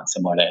back on,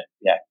 similar to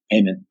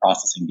payment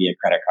processing via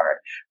credit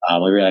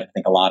card. We really have to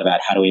think a lot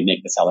about how do we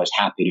make the sellers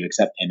happy to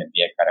accept payment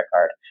via credit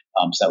card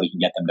so that we can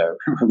get them to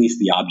release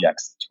the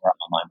objects to our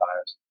online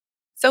buyers.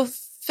 So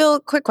Phil,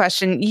 quick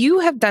question. You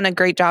have done a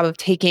great job of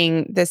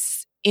taking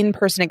this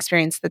in-person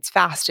experience that's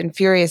fast and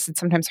furious. It's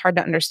sometimes hard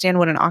to understand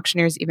what an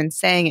auctioneer is even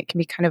saying. It can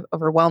be kind of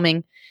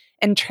overwhelming,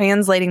 and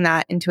translating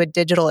that into a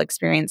digital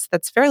experience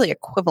that's fairly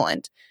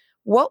equivalent.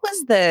 What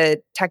was the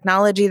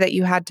technology that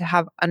you had to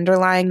have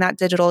underlying that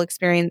digital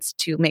experience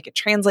to make it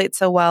translate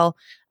so well?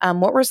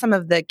 What were some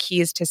of the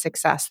keys to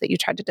success that you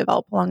tried to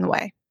develop along the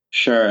way?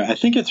 Sure. I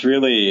think it's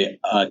really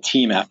a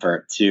team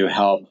effort to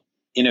help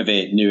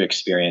innovate new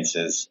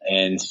experiences.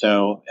 And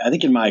so I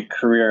think in my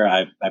career,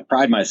 I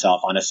pride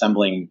myself on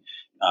assembling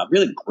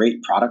really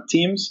great product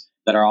teams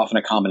that are often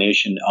a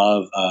combination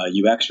of a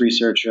UX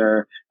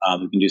researcher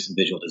who can do some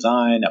visual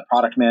design, a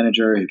product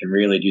manager who can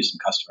really do some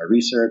customer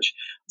research,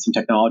 some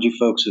technology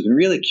folks who can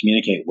really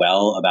communicate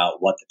well about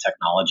what the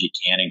technology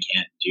can and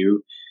can't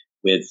do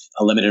with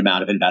a limited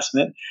amount of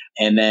investment,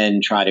 and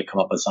then try to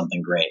come up with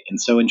something great. And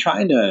so in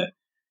trying to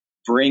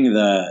bring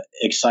the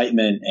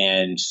excitement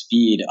and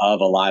speed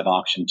of a live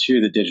auction to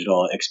the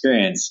digital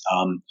experience,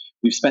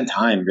 we've spent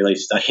time really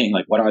studying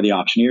like what are the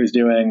auctioneers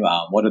doing,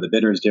 what are the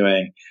bidders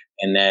doing,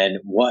 and then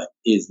what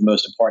is the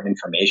most important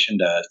information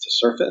to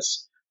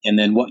surface, and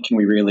then what can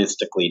we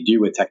realistically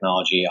do with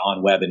technology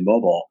on web and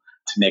mobile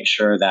to make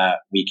sure that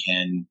we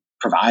can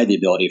provide the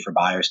ability for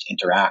buyers to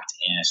interact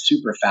in a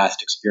super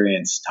fast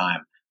experience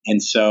time.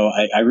 And so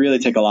I really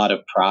take a lot of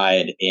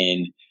pride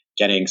in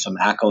getting some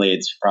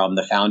accolades from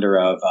the founder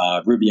of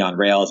Ruby on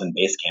Rails and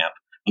Basecamp.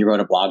 He wrote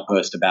a blog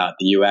post about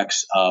the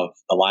UX of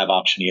the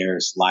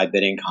LiveAuctioneers live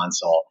bidding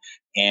console.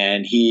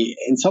 And he,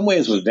 in some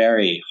ways, was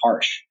very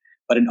harsh.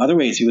 But in other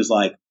ways, he was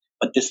like,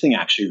 but this thing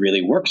actually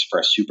really works for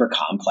a super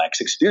complex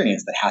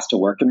experience that has to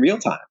work in real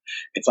time.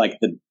 It's like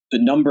the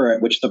number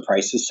at which the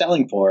price is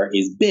selling for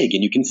is big,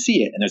 and you can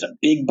see it. And there's a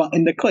big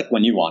button to click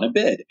when you want to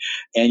bid.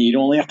 And you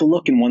only have to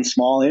look in one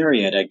small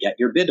area to get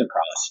your bid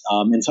across.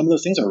 And some of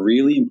those things are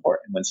really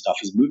important when stuff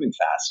is moving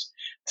fast.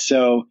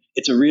 So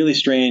it's a really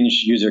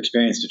strange user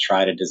experience to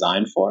try to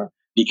design for,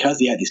 because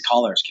these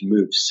callers can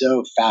move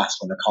so fast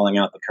when they're calling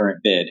out the current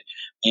bid.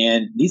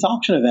 And these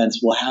auction events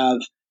will have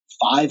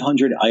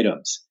 500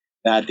 items.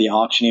 that the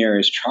auctioneer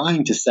is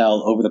trying to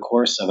sell over the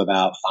course of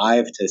about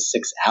 5 to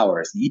 6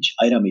 hours. Each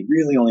item he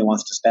really only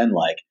wants to spend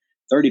like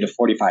 30 to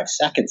 45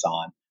 seconds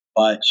on,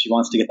 but she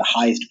wants to get the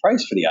highest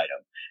price for the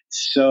item.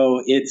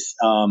 So it's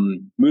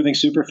moving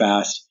super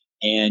fast.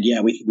 And yeah,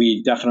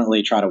 we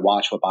definitely try to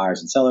watch what buyers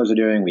and sellers are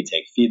doing. We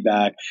take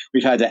feedback.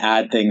 We've had to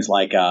add things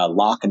like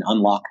lock and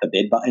unlock the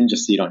bid button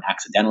just so you don't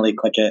accidentally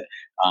click it.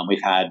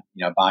 We've had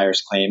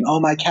buyers claim, "Oh,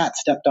 my cat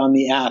stepped on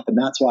the app and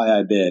that's why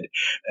I bid."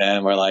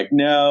 And we're like,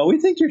 "No, we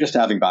think you're just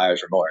having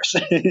buyer's remorse."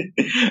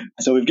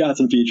 So we've got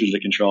some features to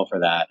control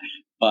for that.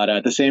 But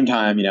at the same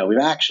time,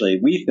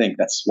 we think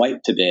that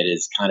swipe to bid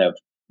is kind of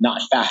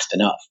not fast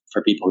enough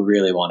for people who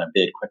really want to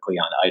bid quickly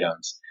on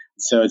items.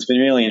 So it's been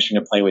really interesting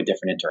to play with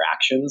different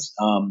interactions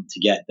to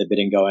get the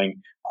bidding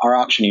going. Our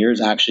auctioneers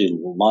actually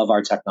love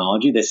our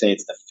technology. They say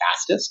it's the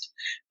fastest,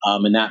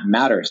 and that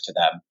matters to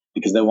them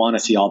because they want to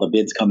see all the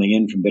bids coming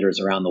in from bidders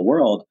around the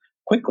world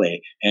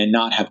quickly and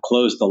not have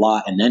closed the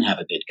lot and then have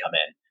a bid come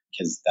in,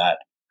 because that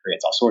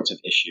creates all sorts of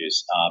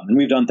issues. And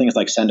we've done things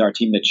like send our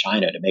team to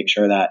China to make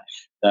sure that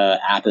the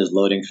app is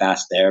loading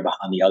fast there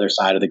on the other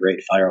side of the Great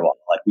Firewall.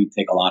 Like, we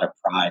take a lot of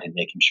pride in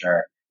making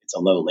sure it's a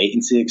low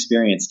latency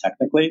experience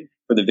technically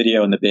for the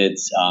video and the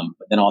bids,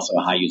 but then also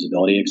a high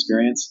usability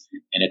experience.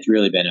 And it's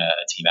really been a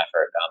team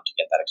effort to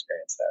get that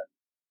experience there.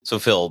 So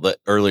Phil,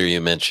 earlier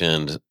you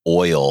mentioned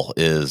oil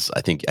is,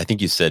 I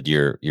think you said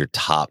your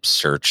top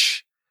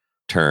search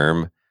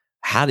term.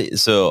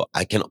 So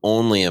I can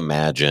only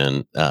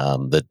imagine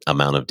the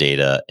amount of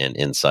data and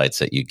insights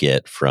that you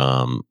get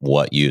from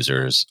what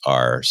users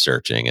are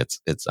searching.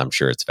 I'm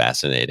sure it's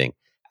fascinating.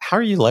 How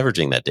are you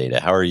leveraging that data?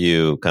 How are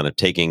you kind of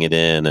taking it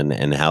in,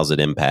 and how's it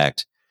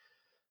impact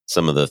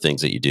some of the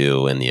things that you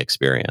do in the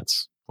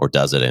experience? Or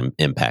does it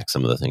impact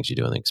some of the things you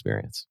do in the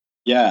experience?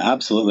 Yeah,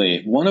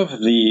 absolutely. One of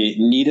the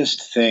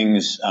neatest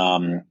things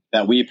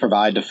that we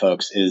provide to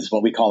folks is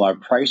what we call our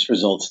price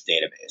results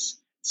database.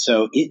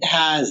 So it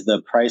has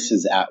the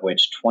prices at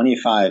which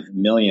 25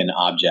 million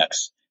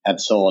objects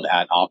have sold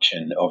at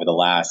auction over the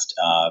last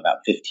about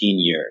 15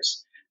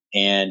 years.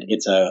 And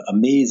it's an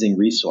amazing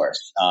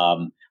resource.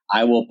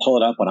 I will pull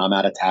it up when I'm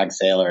at a tag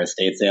sale or a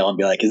estate sale and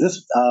be like, "Is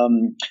this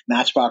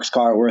Matchbox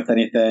car worth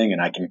anything?"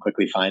 And I can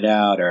quickly find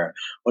out. Or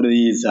what do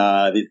these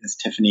this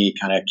Tiffany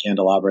kind of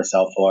candelabra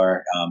sell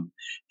for?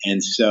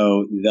 And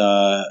so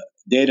the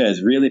data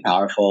is really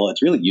powerful.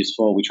 It's really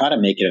useful. We try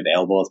to make it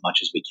available as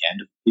much as we can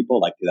to people,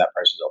 like through that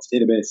price results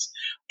database.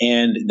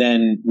 And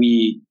then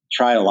we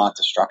try a lot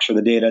to structure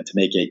the data to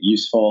make it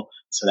useful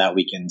so that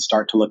we can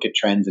start to look at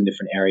trends in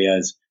different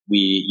areas.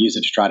 We use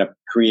it to try to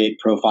create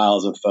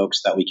profiles of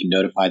folks that we can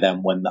notify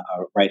them when the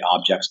right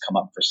objects come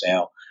up for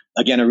sale.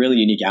 Again, a really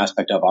unique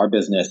aspect of our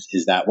business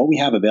is that what we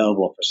have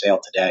available for sale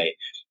today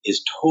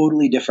is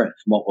totally different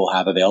from what we'll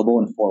have available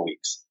in 4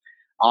 weeks.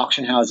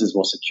 Auction houses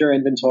will secure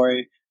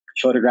inventory,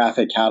 photograph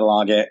it,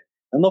 catalog it,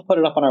 and they'll put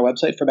it up on our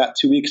website for about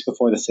 2 weeks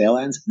before the sale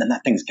ends, and then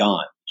that thing's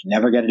gone. You can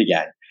never get it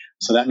again.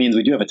 So that means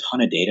we do have a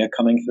ton of data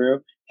coming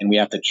through, and we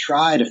have to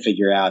try to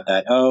figure out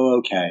that,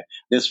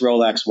 this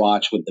Rolex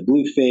watch with the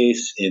blue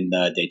face in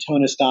the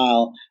Daytona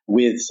style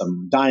with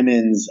some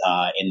diamonds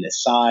in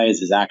this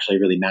size is actually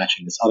really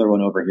matching this other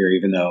one over here,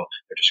 even though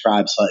they're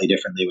described slightly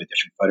differently with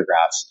different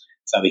photographs,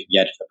 so that we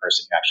can get to the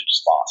person who actually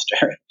just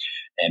lost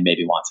and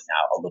maybe wants it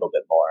now a little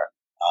bit more.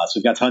 So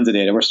we've got tons of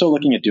data. We're still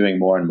looking at doing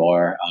more and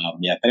more.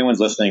 If anyone's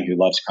listening who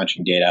loves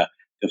crunching data,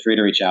 feel free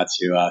to reach out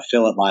to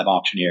Phil at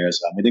LiveAuctioneers.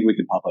 We think we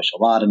can publish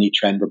a lot of neat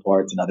trend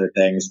reports and other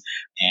things.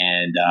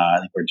 And I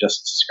think we're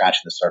just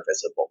scratching the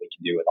surface of what we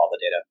can do with all the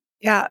data.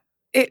 Yeah,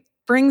 it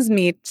brings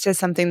me to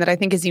something that I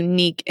think is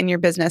unique in your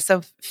business.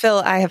 So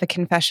Phil, I have a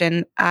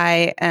confession.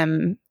 I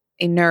am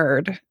a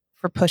nerd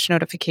for push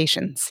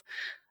notifications,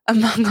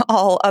 among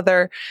all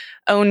other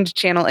owned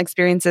channel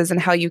experiences,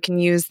 and how you can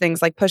use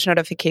things like push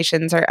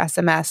notifications or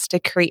SMS to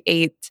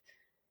create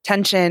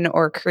tension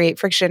or create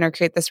friction or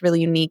create this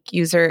really unique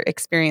user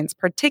experience,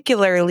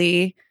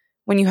 particularly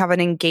when you have an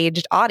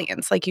engaged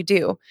audience like you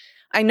do.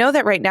 I know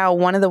that right now,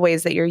 one of the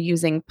ways that you're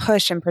using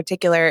push in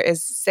particular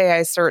is, say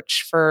I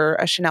search for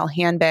a Chanel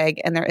handbag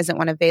and there isn't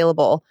one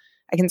available.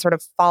 I can sort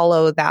of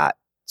follow that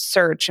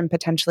search and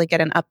potentially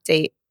get an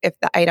update if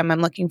the item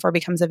I'm looking for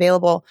becomes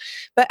available.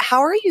 But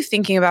how are you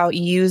thinking about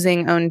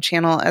using owned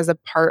channel as a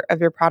part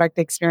of your product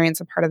experience,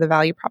 a part of the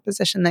value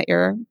proposition that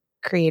you're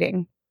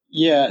creating?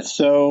 Yeah,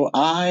 so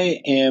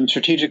I am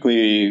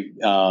strategically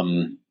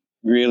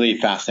really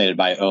fascinated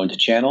by owned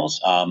channels.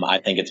 I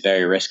think it's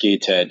very risky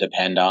to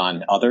depend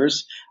on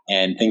others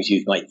and things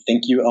you might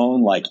think you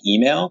own, like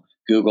email.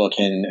 Google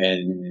can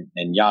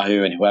and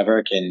Yahoo and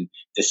whoever can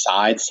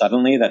decide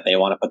suddenly that they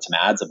want to put some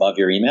ads above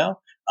your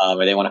email,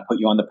 or they want to put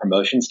you on the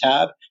promotions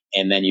tab,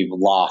 and then you've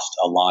lost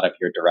a lot of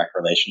your direct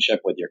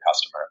relationship with your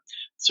customer.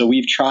 So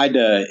we've tried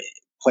to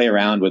play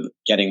around with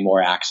getting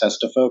more access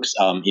to folks,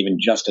 even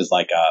just as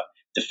like a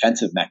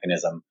defensive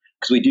mechanism,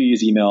 because we do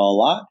use email a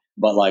lot,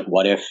 But like,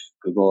 what if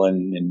Google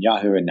and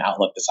Yahoo and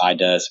Outlook decide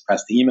to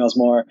suppress the emails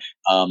more?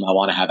 I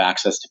want to have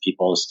access to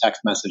people's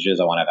text messages.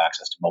 I want to have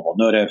access to mobile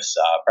notifs,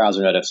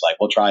 browser notifs. Like,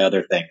 we'll try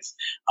other things.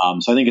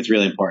 So I think it's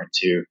really important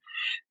to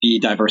be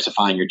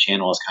diversifying your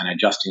channels kind of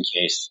just in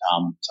case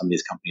some of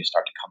these companies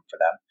start to come for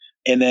them.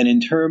 And then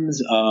in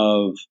terms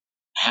of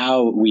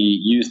how we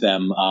use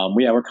them,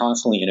 we're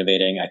constantly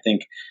innovating. I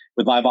think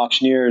with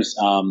LiveAuctioneers,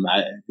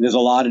 there's a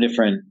lot of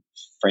different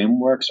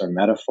frameworks or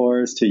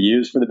metaphors to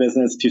use for the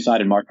business.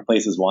 Two-sided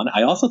marketplace is one.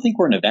 I also think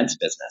we're an events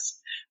business.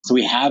 So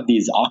we have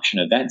these auction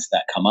events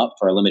that come up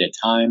for a limited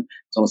time.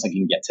 It's almost like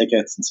you can get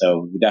tickets. And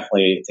so we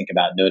definitely think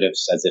about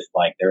notifs as if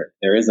like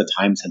there is a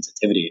time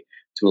sensitivity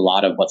to a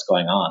lot of what's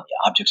going on.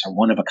 The objects are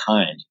one of a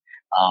kind.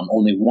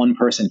 Only one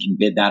person can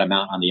bid that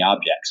amount on the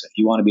object. So if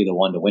you want to be the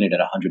one to win it at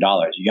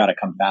 $100, you got to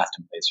come fast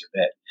and place your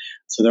bid.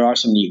 So there are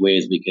some neat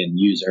ways we can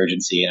use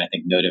urgency, and I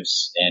think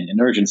notifs and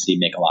urgency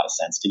make a lot of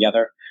sense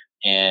together.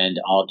 And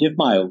I'll give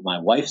my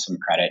wife some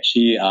credit.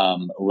 She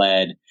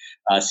led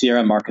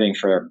CRM marketing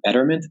for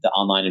Betterment, the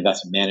online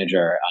investment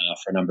manager,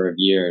 for a number of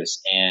years.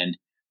 And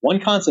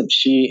one concept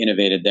she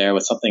innovated there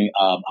was something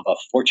of a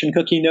fortune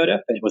cookie notif.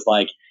 And it was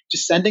like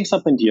just sending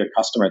something to your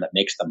customer that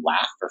makes them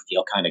laugh or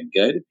feel kind of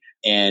good.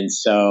 And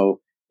so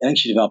I think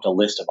she developed a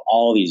list of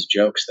all these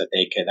jokes that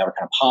were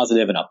kind of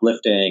positive and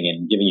uplifting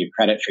and giving you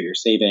credit for your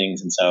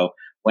savings. And so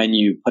when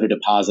you put a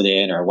deposit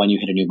in or when you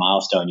hit a new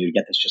milestone, you would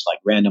get this just like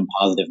random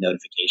positive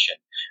notification.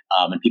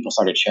 And people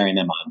started sharing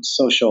them on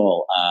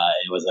social.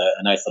 It was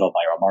a nice little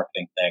viral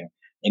marketing thing.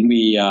 And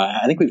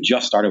I think we've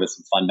just started with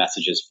some fun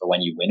messages for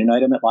when you win an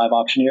item at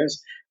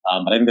LiveAuctioneers.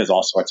 But I think there's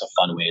all sorts of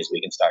fun ways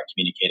we can start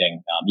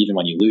communicating, even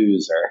when you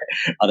lose,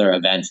 or other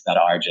events that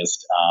are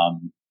just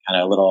kind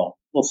of a little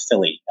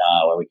silly,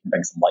 where we can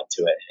bring some light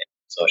to it in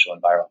social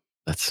and viral.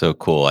 That's so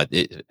cool.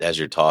 As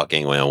you're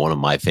talking, one of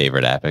my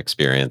favorite app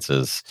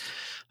experiences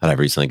that I've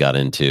recently got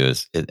into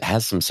is it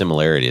has some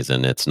similarities,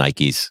 and it's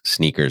Nike's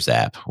sneakers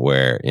app,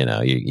 where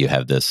you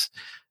have this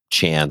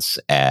chance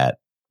at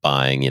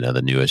buying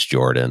the newest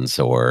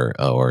Jordans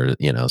or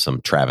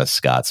some Travis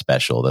Scott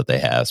special that they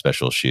have,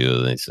 special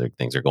shoe. These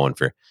things are going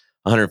for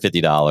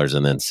 $150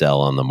 and then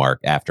sell on the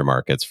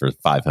aftermarkets for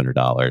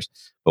 $500.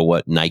 But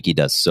what Nike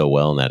does so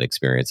well in that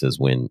experience is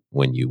when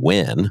you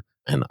win,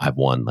 and I've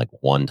won like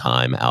one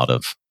time out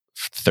of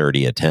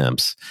 30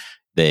 attempts,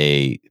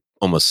 they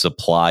almost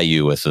supply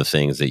you with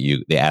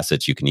the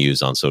assets you can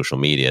use on social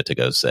media to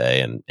go say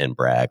and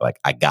brag, like,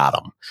 I got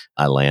them.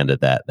 I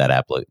landed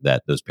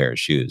those pair of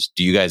shoes.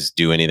 Do you guys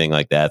do anything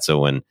like that? So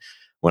when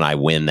I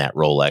win that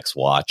Rolex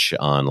watch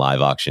on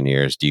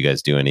LiveAuctioneers, do you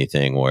guys do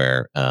anything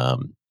where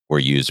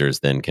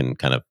users then can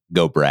kind of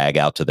go brag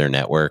out to their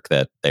network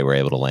that they were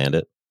able to land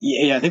it?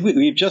 Yeah, I think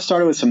we've just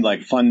started with some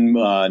like fun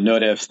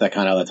notifs that's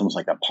almost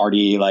like a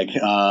party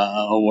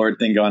award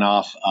thing going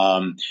off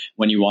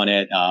when you won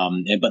it.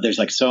 But there's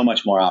like so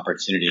much more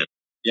opportunity.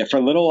 Yeah, for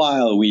a little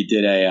while we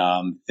did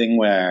a thing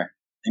where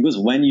I think it was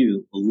when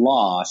you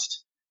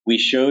lost, we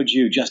showed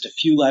you just a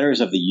few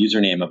letters of the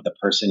username of the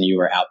person you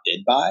were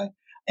outbid by.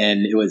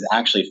 And it was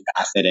actually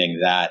fascinating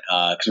that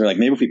because we're like,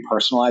 maybe if we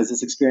personalize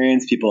this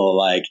experience, people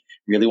like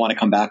really want to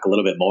come back a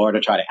little bit more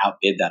to try to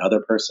outbid that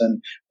other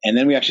person. And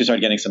then we actually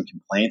started getting some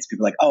complaints.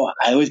 People like, oh,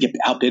 I always get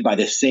outbid by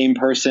this same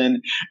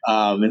person.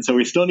 And so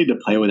we still need to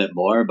play with it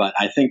more. But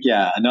I think,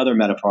 another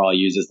metaphor I'll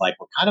use is like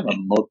we're kind of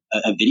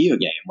a video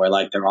game where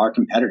like there are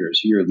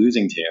competitors who you're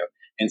losing to.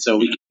 And so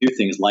we could do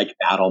things like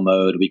battle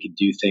mode. We could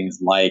do things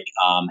like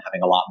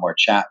having a lot more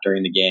chat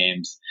during the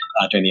games,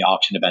 during the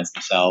auction events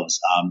themselves.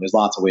 There's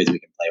lots of ways we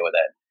can play with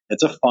it.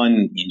 It's a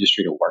fun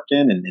industry to work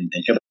in and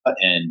think about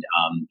and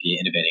be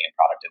innovating and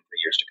productive for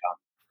years to come.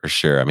 For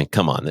sure. I mean,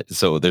 come on.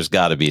 So there's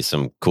got to be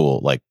some cool,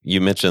 like you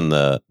mentioned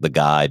the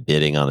guy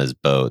bidding on his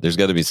boat. There's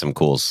got to be some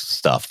cool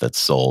stuff that's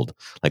sold.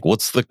 Like,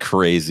 what's the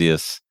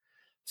craziest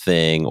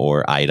thing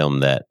or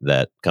item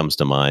that comes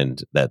to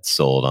mind that's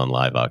sold on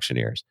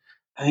LiveAuctioneers?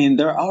 I mean,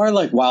 there are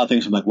like wild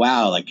things from like,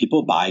 wow, like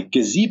people buy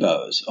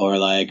gazebos or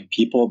like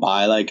people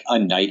buy like a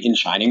knight in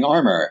shining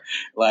armor.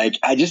 Like,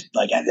 I just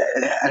like, I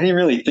didn't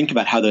really think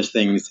about how those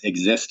things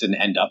exist and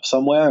end up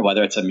somewhere,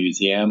 whether it's a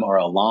museum or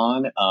a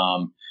lawn.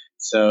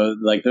 So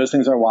like those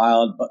things are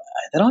wild, but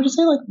then I'll just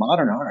say like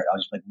modern art. I'll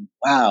just like,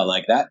 wow,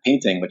 like that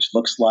painting, which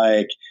looks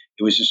like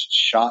it was just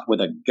shot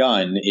with a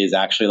gun, is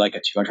actually like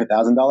a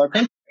 $200,000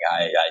 painting.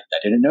 I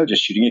didn't know,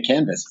 just shooting a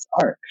canvas is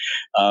art.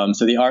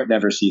 So the art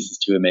never ceases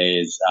to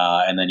amaze.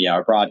 And then,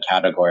 our broad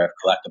category of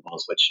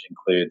collectibles, which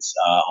includes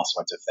all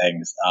sorts of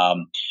things.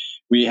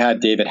 We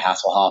had David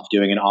Hasselhoff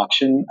doing an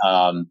auction,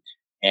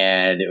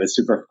 and it was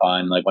super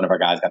fun. Like one of our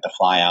guys got to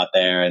fly out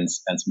there and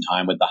spend some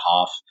time with the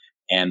Hoff.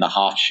 And the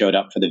Hoff showed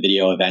up for the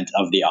video event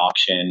of the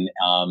auction.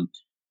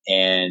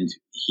 And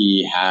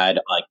he had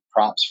like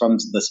props from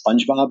the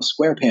SpongeBob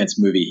SquarePants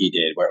movie he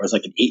did, where it was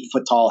like an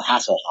 8-foot tall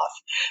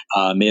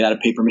Hasselhoff made out of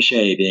paper mache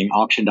being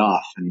auctioned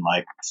off. And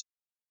like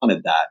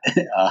wanted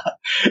that.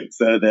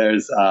 So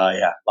there's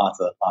lots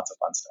of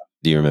fun stuff.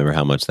 Do you remember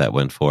how much that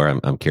went for?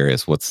 I'm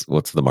curious. What's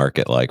the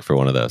market like for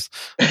one of those?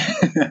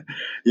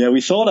 Yeah,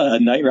 we sold a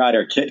Knight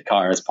Rider kit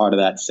car as part of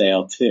that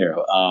sale too,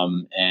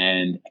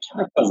 and I can't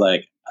remember, it was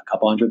like a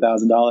couple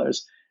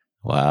 $100,000.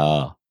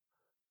 Wow,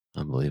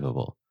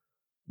 unbelievable.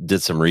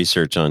 Did some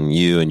research on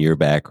you and your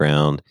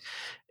background,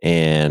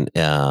 and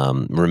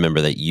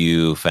remember that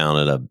you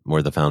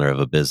were the founder of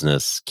a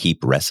business,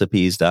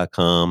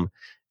 keeprecipes.com.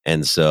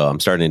 And so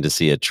I'm starting to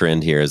see a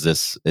trend here. Is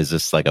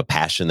this like a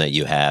passion that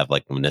you have,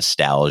 like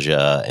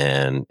nostalgia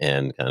and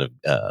kind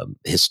of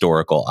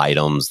historical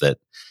items that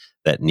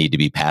need to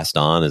be passed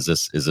on? Is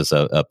this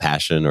a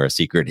passion or a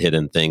secret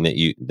hidden thing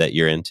that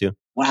you're into?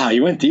 Wow,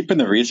 you went deep in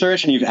the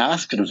research and you've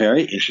asked a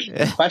very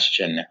interesting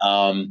question.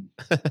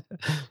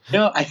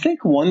 I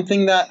think one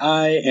thing that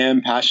I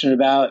am passionate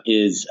about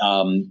is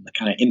kind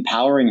of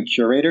empowering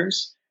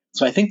curators.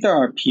 So I think there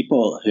are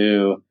people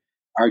who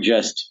are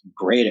just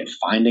great at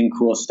finding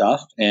cool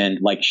stuff and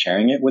like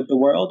sharing it with the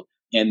world.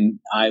 And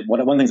one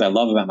of the things I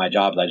love about my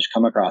job is I just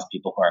come across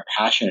people who are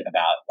passionate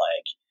about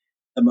like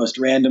the most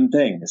random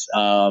things.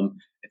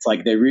 It's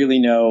like they really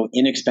know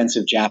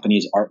inexpensive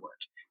Japanese artwork.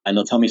 And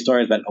they'll tell me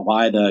stories about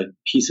why the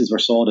pieces were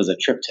sold as a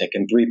triptych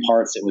in 3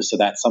 parts. It was so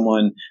that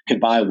someone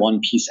could buy one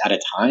piece at a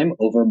time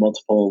over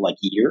multiple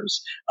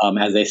years,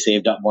 as they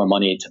saved up more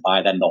money to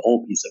buy then the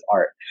whole piece of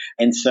art.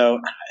 And so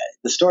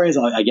the stories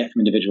I get from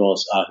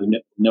individuals who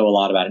know a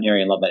lot about an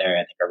area and love that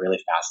area, I think are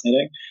really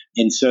fascinating.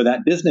 And so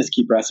that business,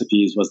 Keep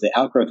Recipes, was the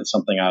outgrowth of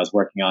something I was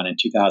working on in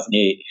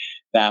 2008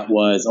 that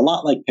was a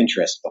lot like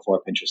Pinterest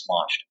before Pinterest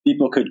launched.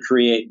 People could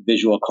create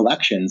visual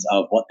collections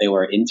of what they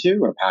were into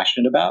or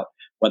passionate about,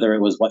 whether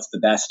it was what's the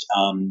best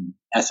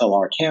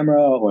SLR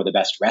camera or the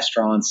best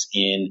restaurants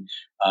in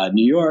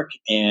New York.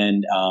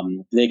 And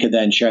they could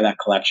then share that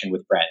collection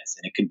with friends.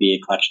 And it could be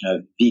a collection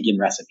of vegan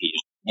recipes.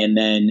 And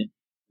then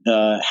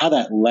how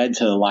that led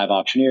to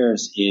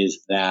LiveAuctioneers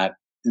is that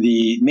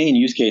the main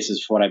use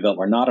cases for what I built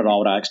were not at all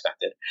what I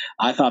expected.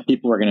 I thought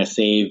people were going to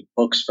save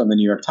books from the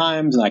New York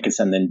Times and I could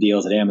send them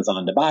deals at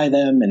Amazon to buy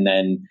them and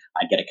then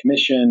I'd get a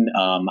commission.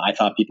 I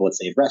thought people would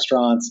save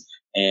restaurants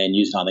and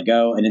use it on the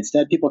go. And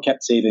instead, people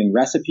kept saving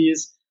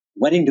recipes,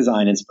 wedding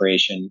design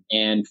inspiration,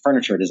 and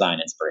furniture design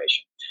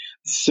inspiration.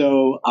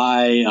 So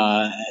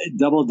I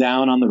doubled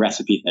down on the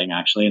recipe thing,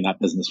 actually, and that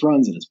business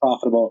runs and it's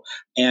profitable.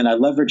 And I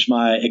leveraged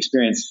my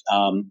experience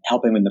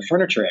helping in the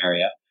furniture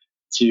area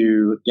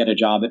to get a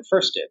job at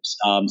First Dibs.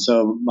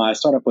 So my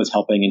startup was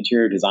helping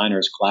interior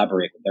designers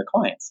collaborate with their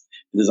clients.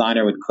 The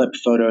designer would clip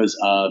photos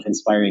of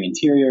inspiring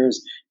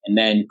interiors and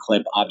then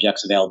clip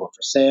objects available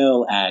for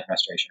sale at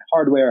Restoration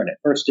Hardware and at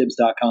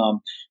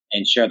firstdibs.com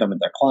and share them with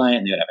their client,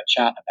 and they would have a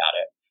chat about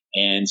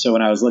it. And so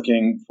when I was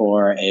looking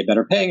for a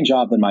better paying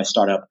job than my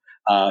startup,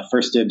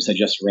 First Dibs had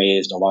just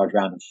raised a large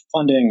round of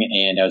funding,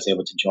 and I was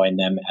able to join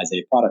them as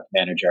a product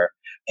manager.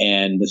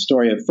 And the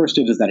story of First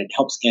Dibs is that it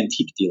helps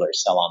antique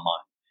dealers sell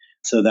online.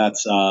 So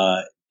that's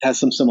has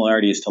some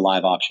similarities to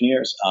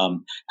LiveAuctioneers.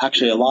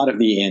 Actually, a lot of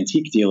the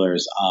antique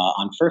dealers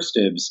on First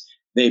Dibs,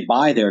 they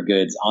buy their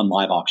goods on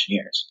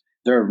LiveAuctioneers.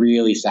 They're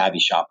really savvy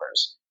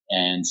shoppers.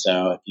 And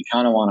so if you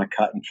kind of want to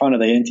cut in front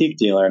of the antique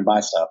dealer and buy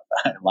stuff,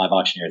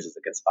 LiveAuctioneers is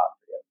a good spot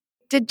for you.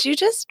 Did you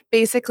just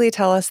basically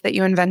tell us that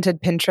you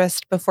invented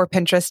Pinterest before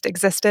Pinterest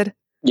existed?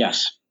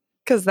 Yes.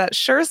 Because that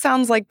sure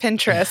sounds like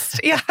Pinterest.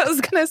 Yeah, I was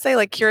going to say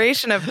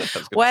curation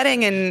of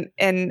wedding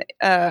and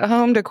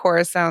home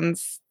decor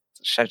sounds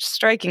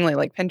strikingly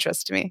like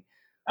Pinterest to me.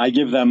 I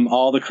give them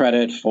all the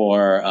credit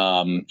for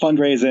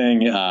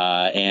fundraising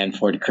and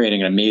for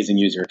creating an amazing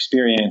user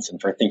experience and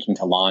for thinking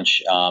to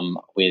launch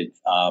with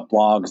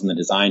blogs in the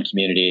design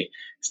community.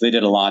 So they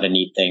did a lot of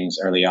neat things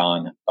early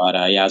on. But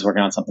I was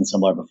working on something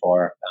similar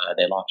before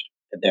they launched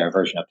their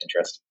version of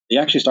Pinterest. They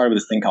actually started with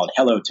this thing called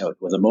Hello Tote.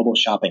 It was a mobile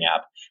shopping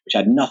app, which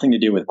had nothing to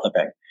do with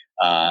clipping.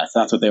 So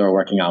that's what they were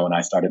working on when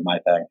I started my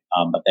thing.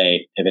 But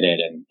they pivoted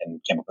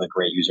and came up with a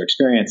great user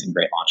experience and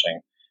great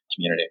launching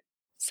community.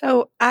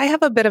 So I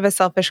have a bit of a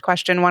selfish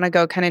question, want to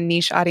go kind of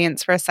niche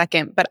audience for a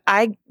second, but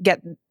I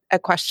get a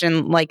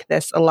question like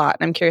this a lot.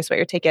 And I'm curious what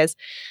your take is,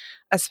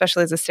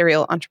 especially as a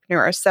serial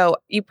entrepreneur. So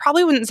you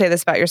probably wouldn't say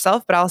this about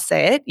yourself, but I'll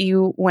say it.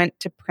 You went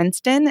to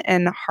Princeton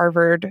and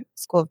Harvard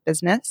School of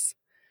Business.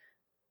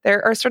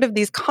 There are sort of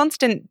these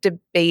constant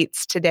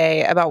debates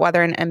today about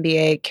whether an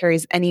MBA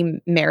carries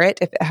any merit,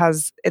 if it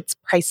has its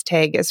price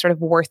tag is sort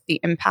of worth the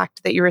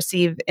impact that you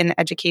receive in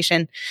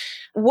education.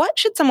 What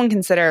should someone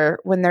consider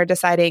when they're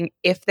deciding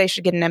if they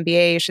should get an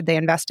MBA? Should they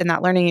invest in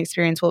that learning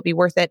experience? Will it be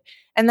worth it?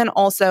 And then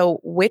also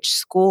which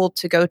school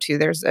to go to.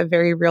 There's a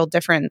very real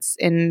difference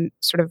in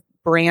sort of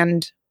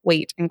brand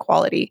weight and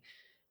quality.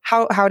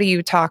 How do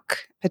you talk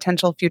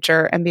potential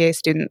future MBA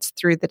students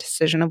through the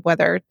decision of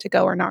whether to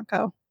go or not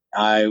go?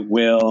 I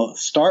will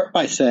start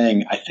by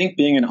saying I think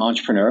being an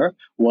entrepreneur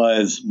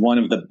was one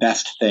of the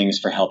best things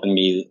for helping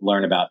me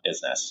learn about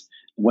business.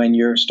 When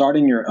you're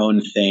starting your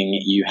own thing,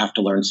 you have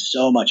to learn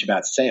so much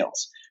about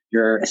sales.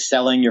 You're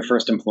selling your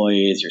first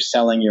employees, you're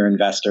selling your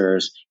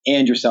investors,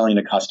 and you're selling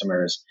to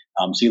customers.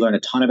 So you learn a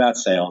ton about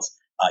sales.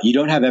 You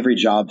don't have every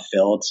job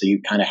filled, so you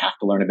kind of have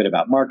to learn a bit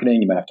about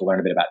marketing. You might have to learn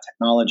a bit about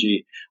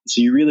technology. So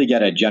you really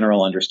get a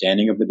general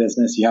understanding of the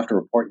business. You have to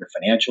report your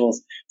financials.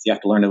 So you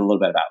have to learn a little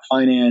bit about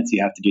finance.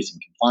 You have to do some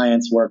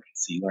compliance work.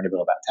 So you learn a bit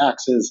about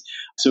taxes.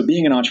 So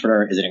being an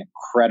entrepreneur is an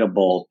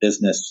incredible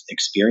business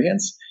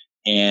experience.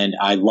 And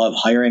I love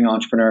hiring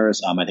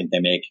entrepreneurs. I think they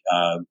make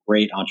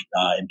great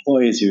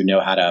employees who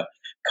know how to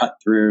cut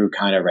through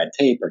kind of red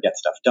tape or get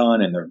stuff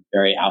done, and they're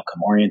very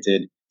outcome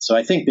oriented. So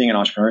I think being an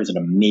entrepreneur is an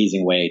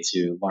amazing way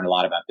to learn a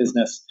lot about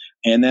business.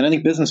 And then I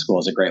think business school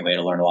is a great way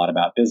to learn a lot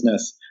about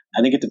business.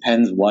 I think it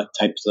depends what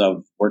types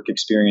of work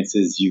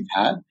experiences you've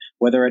had,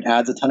 whether it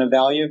adds a ton of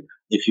value.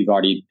 If you've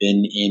already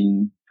been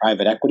in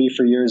private equity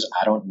for years,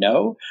 I don't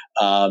know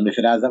if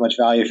it adds that much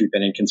value. If you've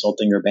been in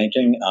consulting or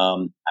banking,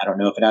 I don't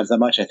know if it adds that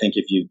much. I think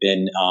if you've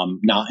been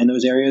not in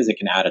those areas, it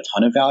can add a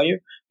ton of value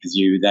because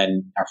you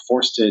then are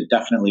forced to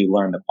definitely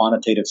learn the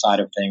quantitative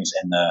side of things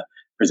and the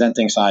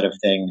presenting side of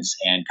things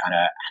and kind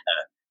of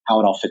how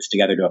it all fits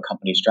together to a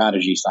company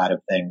strategy side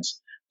of things,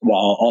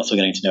 while also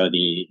getting to know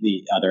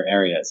the other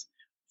areas.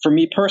 For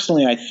me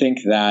personally, I think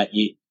that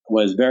it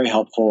was very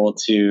helpful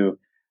to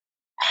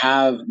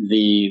have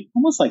the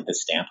almost like the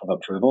stamp of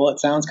approval. It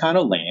sounds kind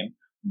of lame,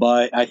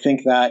 but I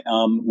think that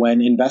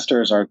when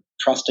investors are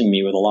trusting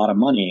me with a lot of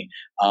money,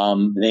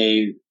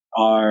 they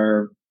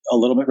are a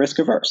little bit risk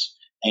averse.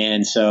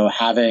 And so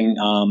having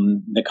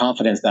the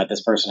confidence that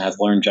this person has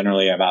learned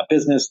generally about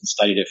business and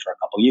studied it for a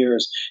couple of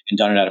years and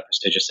done it at a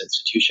prestigious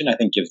institution, I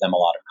think gives them a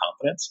lot of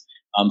confidence.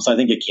 So I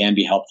think it can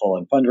be helpful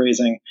in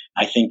fundraising.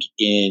 I think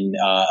in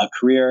a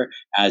career,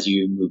 as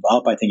you move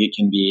up, I think it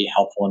can be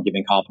helpful in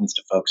giving confidence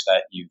to folks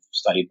that you've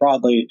studied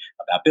broadly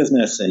about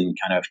business and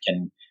kind of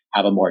can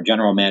have a more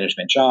general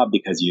management job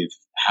because you've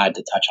had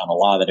to touch on a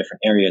lot of the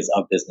different areas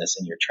of business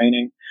in your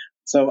training.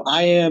 So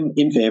I am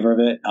in favor of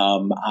it.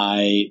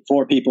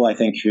 For people, I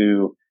think,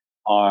 who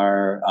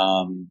are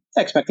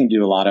expecting to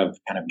do a lot of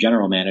kind of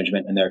general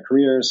management in their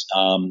careers,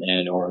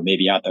 or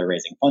maybe out there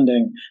raising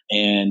funding.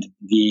 And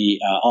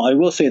I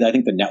will say that I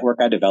think the network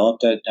I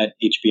developed at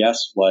HBS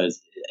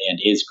was and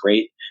is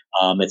great.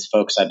 It's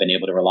folks I've been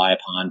able to rely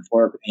upon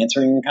for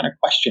answering kind of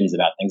questions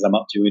about things I'm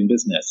up to in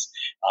business,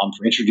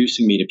 for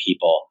introducing me to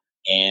people,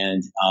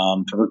 and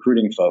for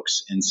recruiting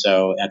folks. And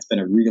so that's been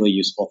a really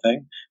useful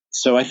thing.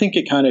 So I think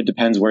it kind of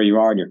depends where you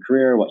are in your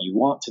career, what you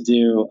want to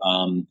do,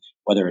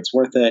 whether it's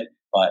worth it.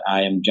 But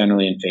I am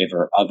generally in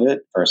favor of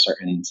it for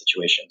certain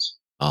situations.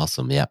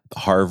 Awesome. Yeah.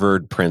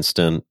 Harvard,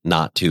 Princeton,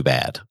 not too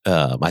bad.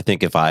 I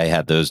think if I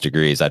had those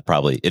degrees,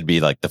 it'd be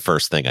like the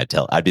first thing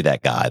I'd be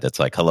that guy that's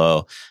like,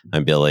 hello,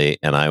 I'm Billy,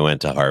 and I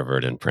went to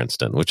Harvard and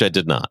Princeton, which I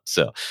did not.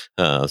 So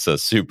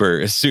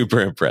super, super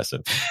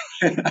impressive.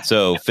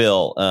 So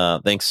Phil,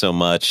 thanks so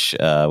much.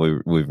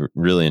 We've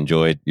really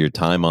enjoyed your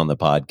time on the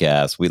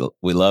podcast.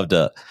 We love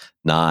to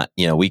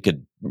we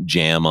could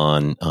jam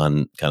on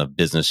kind of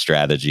business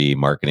strategy,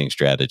 marketing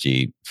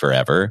strategy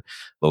forever,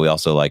 but we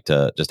also like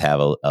to just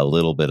have a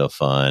little bit of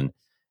fun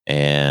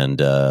and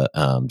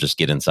just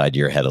get inside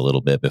your head a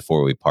little bit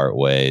before we part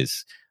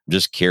ways. I'm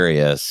just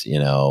curious,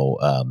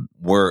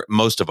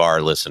 most of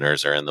our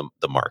listeners are in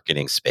the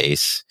marketing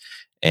space,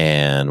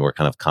 and we're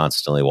kind of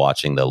constantly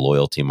watching the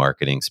loyalty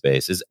marketing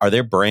space. Are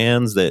there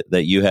brands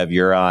that you have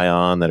your eye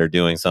on that are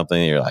doing something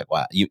that you're like,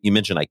 wow, you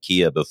mentioned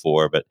IKEA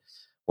before, but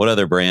what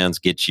other brands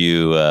get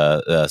you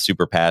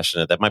super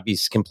passionate that might be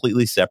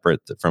completely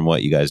separate from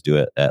what you guys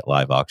do at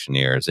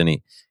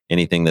LiveAuctioneers?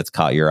 Anything that's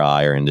caught your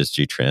eye or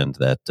industry trend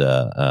that's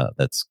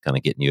kind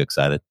of getting you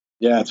excited?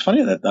 Yeah, it's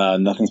funny that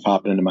nothing's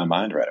popping into my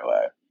mind right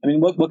away. I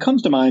mean, what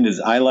comes to mind is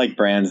I like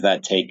brands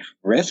that take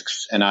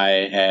risks, and I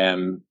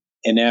am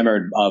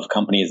enamored of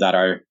companies that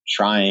are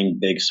trying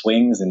big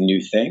swings and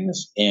new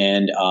things,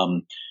 and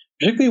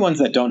particularly ones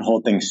that don't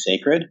hold things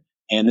sacred.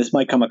 And this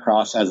might come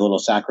across as a little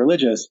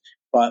sacrilegious,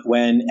 but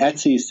when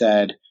Etsy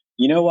said,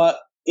 you know what,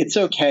 it's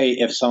okay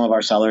if some of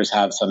our sellers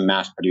have some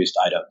mass-produced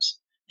items,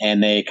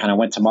 and they kind of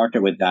went to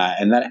market with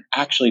that, and that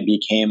actually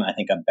became, I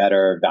think, a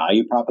better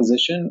value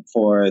proposition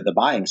for the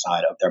buying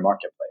side of their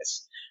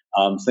marketplace.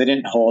 So they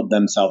didn't hold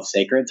themselves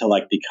sacred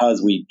to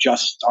because we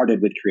just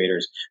started with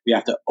creators, we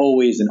have to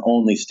always and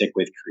only stick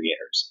with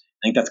creators.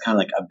 I think that's kind of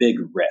like a big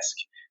risk.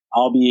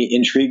 I'll be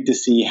intrigued to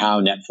see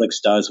how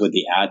Netflix does with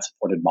the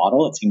ad-supported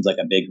model. It seems like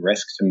a big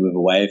risk to move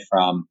away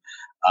from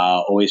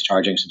always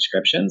charging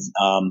subscriptions.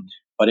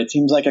 But it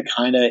seems like a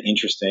kind of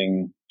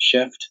interesting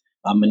shift.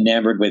 I'm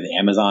enamored with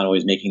Amazon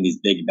always making these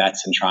big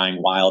bets and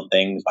trying wild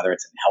things, whether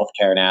it's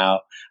in healthcare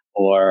now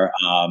or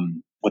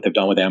what they've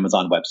done with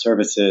Amazon Web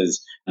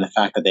Services, and the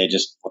fact that they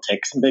just will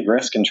take some big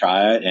risk and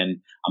try it. And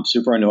I'm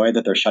super annoyed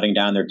that they're shutting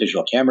down their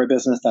digital camera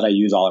business that I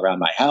use all around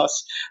my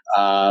house.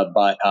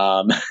 But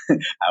I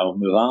will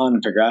move on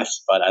and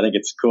progress. But I think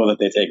it's cool that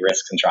they take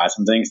risks and try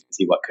some things to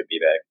see what could be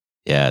big.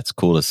 Yeah, it's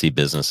cool to see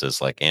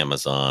businesses like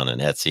Amazon and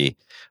Etsy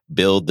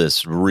build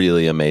this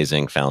really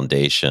amazing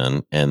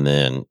foundation and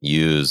then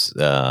use,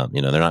 they're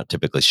not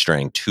typically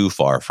straying too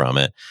far from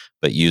it,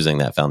 but using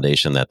that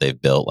foundation that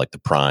they've built, like the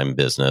Prime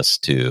business,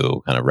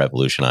 to kind of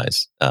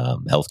revolutionize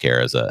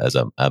healthcare as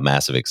a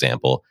massive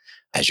example.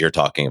 As you're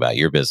talking about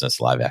your business,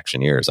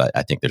 LiveAuctioneers,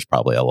 I think there's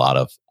probably a lot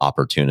of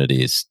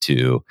opportunities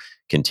to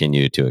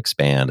continue to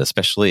expand,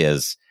 especially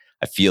as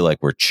I feel like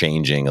we're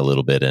changing a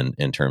little bit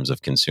in terms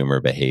of consumer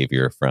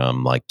behavior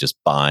from like just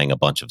buying a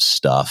bunch of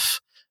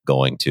stuff,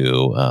 going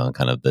to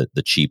kind of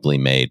the cheaply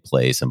made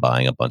place and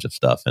buying a bunch of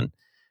stuff, and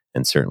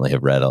certainly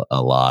have read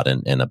a lot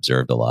and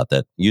observed a lot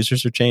that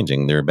users are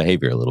changing their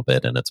behavior a little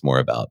bit, and it's more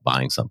about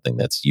buying something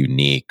that's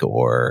unique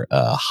or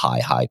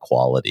high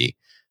quality.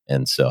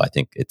 And so I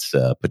think it's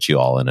put you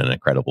all in an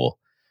incredible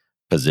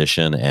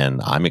position,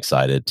 and I'm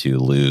excited to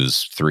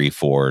lose 3,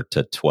 4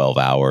 to 12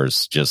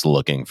 hours just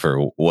looking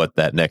for what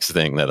that next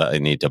thing that I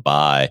need to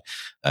buy.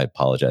 I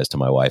apologize to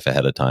my wife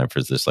ahead of time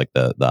for this, like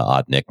the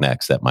odd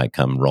knickknacks that might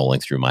come rolling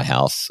through my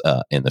house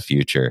in the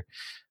future.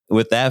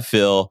 With that,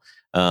 Phil,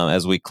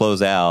 as we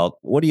close out,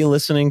 what are you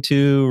listening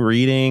to,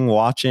 reading,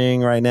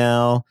 watching right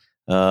now?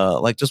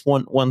 Like just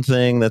one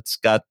thing that's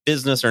got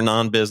business or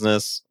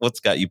non-business. What's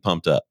got you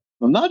pumped up?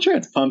 I'm not sure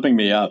it's pumping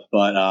me up,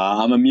 but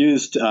I'm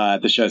amused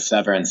at the show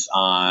Severance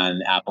on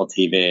Apple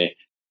TV.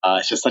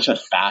 It's just such a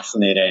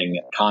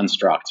fascinating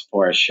construct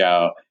for a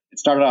show. It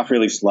started off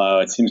really slow.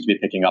 It seems to be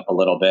picking up a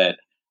little bit,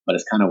 but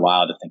it's kind of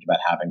wild to think about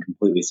having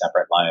completely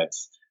separate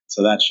lives.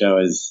 So that show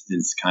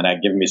is kind of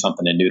giving me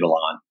something to noodle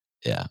on.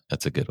 Yeah,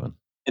 that's a good one.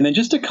 And then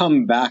just to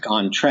come back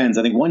on trends,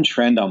 I think one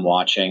trend I'm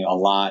watching a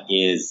lot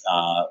is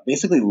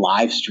basically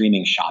live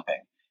streaming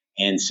shopping.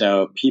 And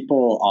so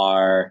people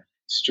are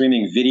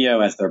streaming video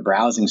as they're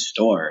browsing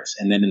stores.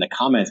 And then in the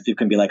comments, people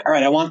can be like, all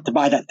right, I want to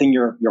buy that thing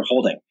you're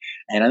holding.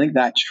 And I think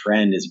that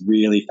trend is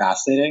really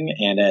fascinating.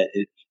 And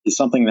it is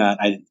something that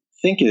I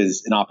think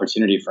is an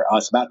opportunity for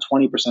us. About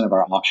 20% of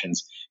our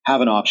auctions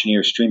have an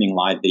auctioneer streaming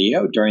live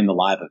video during the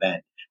live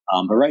event.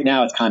 But right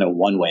now it's kind of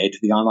one way to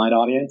the online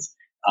audience,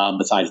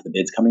 besides the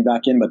bids coming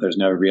back in, but there's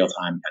no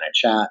real-time kind of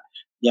chat.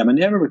 Yeah, I'm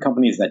enamored with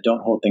companies that don't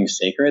hold things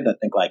sacred, that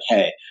think like,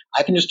 hey,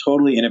 I can just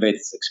totally innovate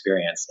this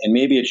experience. And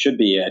maybe it should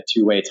be a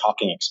two-way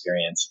talking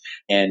experience.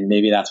 And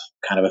maybe that's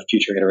kind of a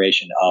future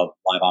iteration of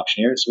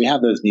LiveAuctioneers. So we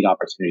have those neat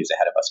opportunities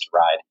ahead of us to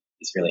ride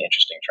these really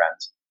interesting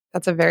trends.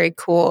 That's a very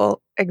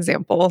cool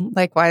example.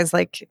 Likewise,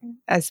 like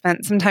I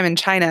spent some time in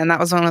China, and that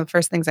was one of the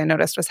first things I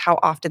noticed was how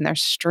often they're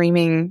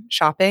streaming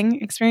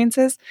shopping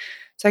experiences.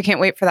 So I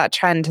can't wait for that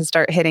trend to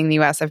start hitting the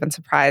US. I've been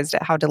surprised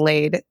at how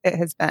delayed it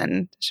has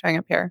been showing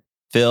up here.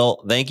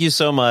 Phil, thank you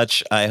so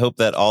much. I hope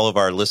that all of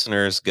our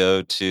listeners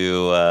go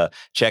to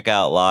check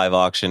out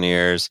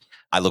LiveAuctioneers.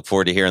 I look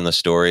forward to hearing the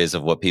stories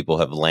of what people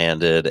have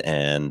landed,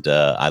 and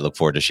I look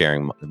forward to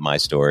sharing my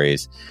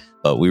stories.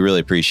 But we really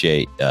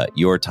appreciate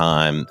your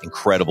time,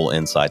 incredible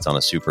insights on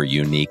a super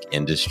unique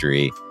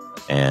industry.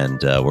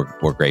 And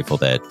we're grateful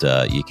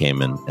that you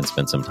came and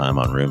spent some time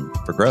on Room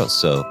for Growth.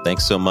 So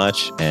thanks so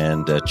much,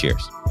 and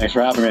cheers. Thanks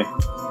for having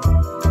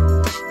me.